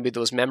before, and maybe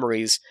those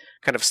memories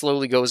kind of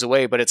slowly goes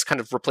away, but it's kind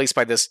of replaced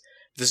by this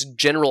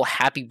general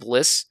happy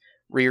bliss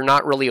where you're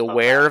not really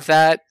aware of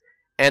that,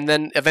 and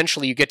then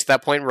eventually you get to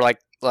that point where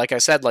like I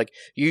said, like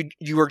you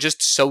are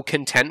just so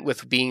content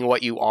with being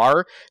what you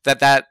are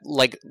that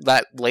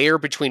layer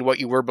between what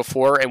you were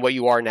before and what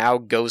you are now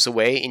goes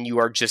away, and you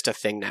are just a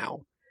thing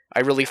now. I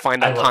really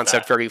find that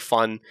concept very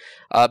fun,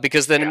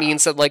 because then it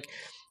means that like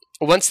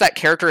once that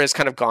character has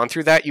kind of gone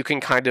through that, you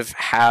can kind of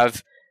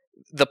have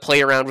the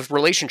play around with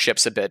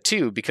relationships a bit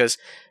too, because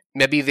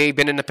maybe they've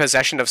been in the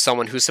possession of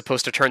someone who's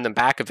supposed to turn them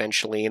back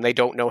eventually, and they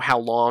don't know how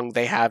long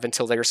they have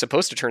until they're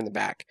supposed to turn them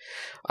back.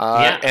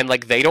 And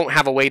like they don't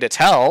have a way to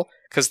tell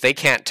because they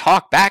can't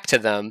talk back to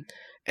them,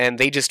 and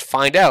they just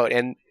find out.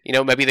 And you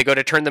know, maybe they go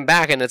to turn them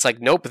back, and it's like,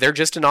 nope, they're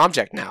just an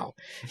object now,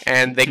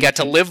 and they get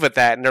to live with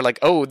that. And they're like,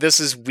 oh, this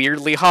is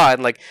weirdly hot.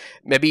 And like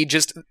maybe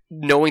just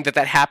knowing that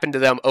happened to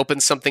them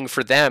opens something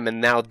for them,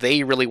 and now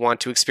they really want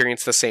to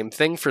experience the same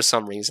thing for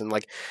some reason.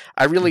 Like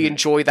I really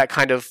enjoy that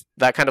kind of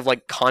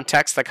like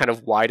context that kind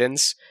of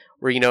widens,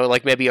 where,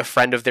 like maybe a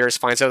friend of theirs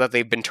finds out that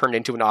they've been turned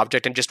into an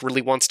object and just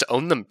really wants to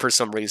own them for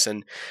some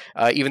reason,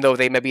 even though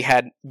they maybe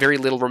had very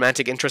little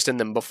romantic interest in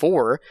them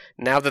before.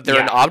 Now that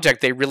they're an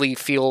object, they really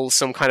feel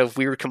some kind of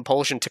weird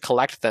compulsion to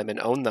collect them and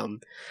own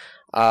them.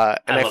 And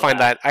I find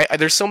that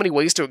there's so many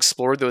ways to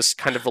explore those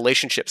kind of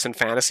relationships and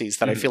fantasies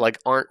that I feel like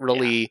aren't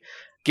really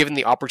given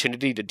the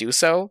opportunity to do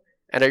so.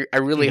 And I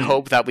really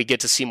hope that we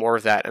get to see more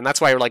of that. And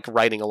that's why I like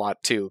writing a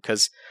lot too,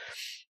 because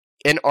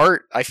in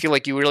art, I feel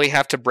like you really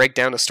have to break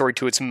down a story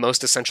to its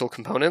most essential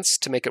components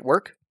to make it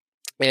work.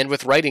 And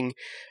with writing,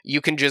 you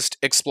can just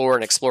explore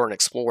and explore and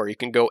explore. You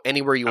can go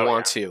anywhere you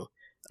want to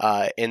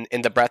in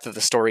the breadth of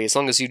the story, as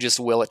long as you just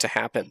will it to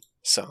happen.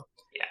 So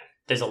yeah,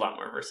 there's a lot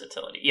more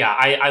versatility. Yeah,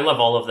 I love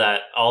all of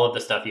that, all of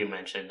the stuff you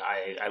mentioned.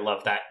 I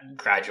love that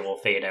gradual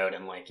fade out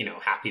and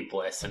happy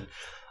bliss and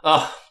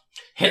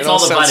hits all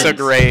the buttons. So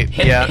great.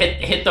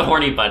 Hit the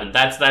horny button.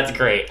 That's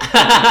great.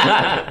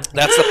 That's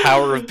the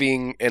power of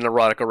being an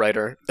erotica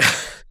writer.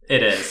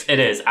 It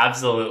is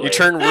absolutely. You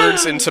turn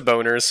words into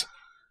boners.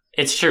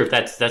 It's true.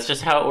 That's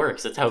just how it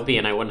works. That's how it be,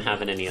 and I wouldn't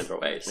have it any other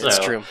way. So. It's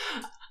true.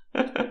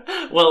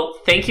 Well,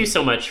 thank you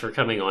so much for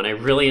coming on. I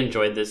really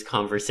enjoyed this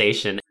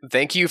conversation.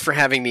 Thank you for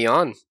having me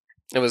on.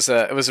 It was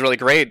really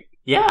great.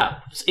 Yeah.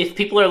 If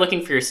people are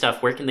looking for your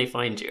stuff, where can they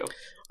find you?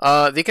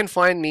 They can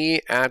find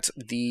me at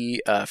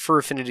the Fur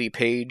Affinity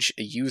page,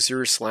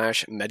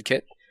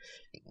 user/Medkit.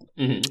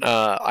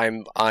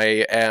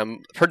 I am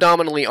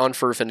predominantly on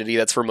Fur Affinity.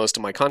 That's where most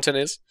of my content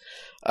is.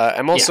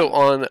 I'm also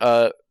on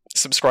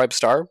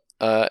Subscribestar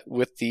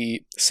with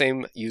the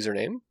same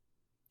username.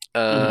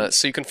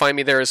 So you can find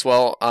me there as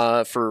well.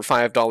 For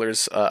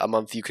 $5 a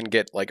month, you can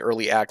get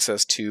early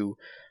access to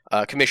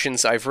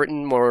commissions I've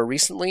written more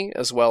recently,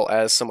 as well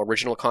as some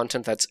original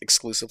content that's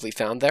exclusively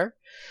found there.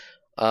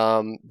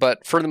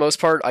 But for the most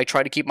part, I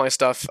try to keep my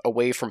stuff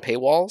away from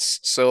paywalls,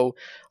 so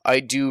I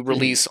do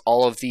release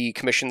all of the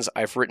commissions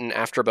I've written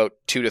after about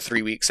 2 to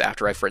 3 weeks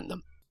after I've written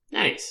them.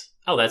 Nice.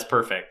 Oh, that's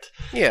perfect.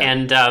 Yeah.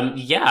 And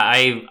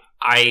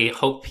I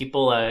hope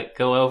people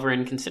go over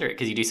and consider it,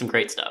 because you do some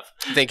great stuff.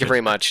 Thank you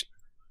very much.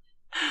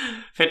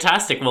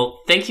 Fantastic.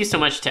 Well, thank you so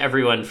much to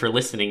everyone for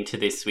listening to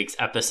this week's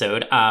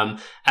episode.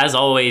 As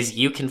always,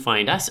 you can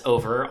find us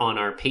over on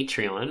our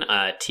Patreon,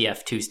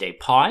 TF Tuesday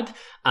Pod.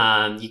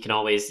 You can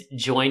always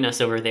join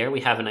us over there.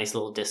 We have a nice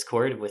little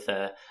Discord with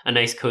a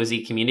nice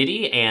cozy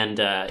community, and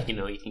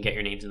you can get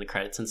your names in the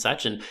credits and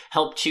such, and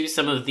help choose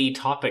some of the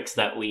topics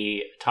that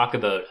we talk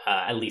about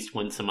at least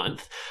once a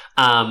month.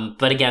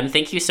 But again,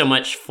 thank you so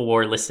much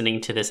for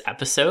listening to this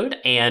episode,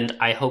 and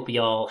I hope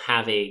y'all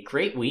have a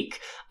great week.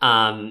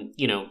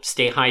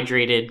 Stay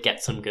hydrated,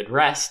 get some good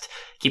rest,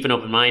 keep an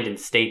open mind, and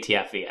stay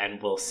TFy.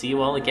 And we'll see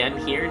you all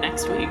again here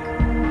next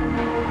week.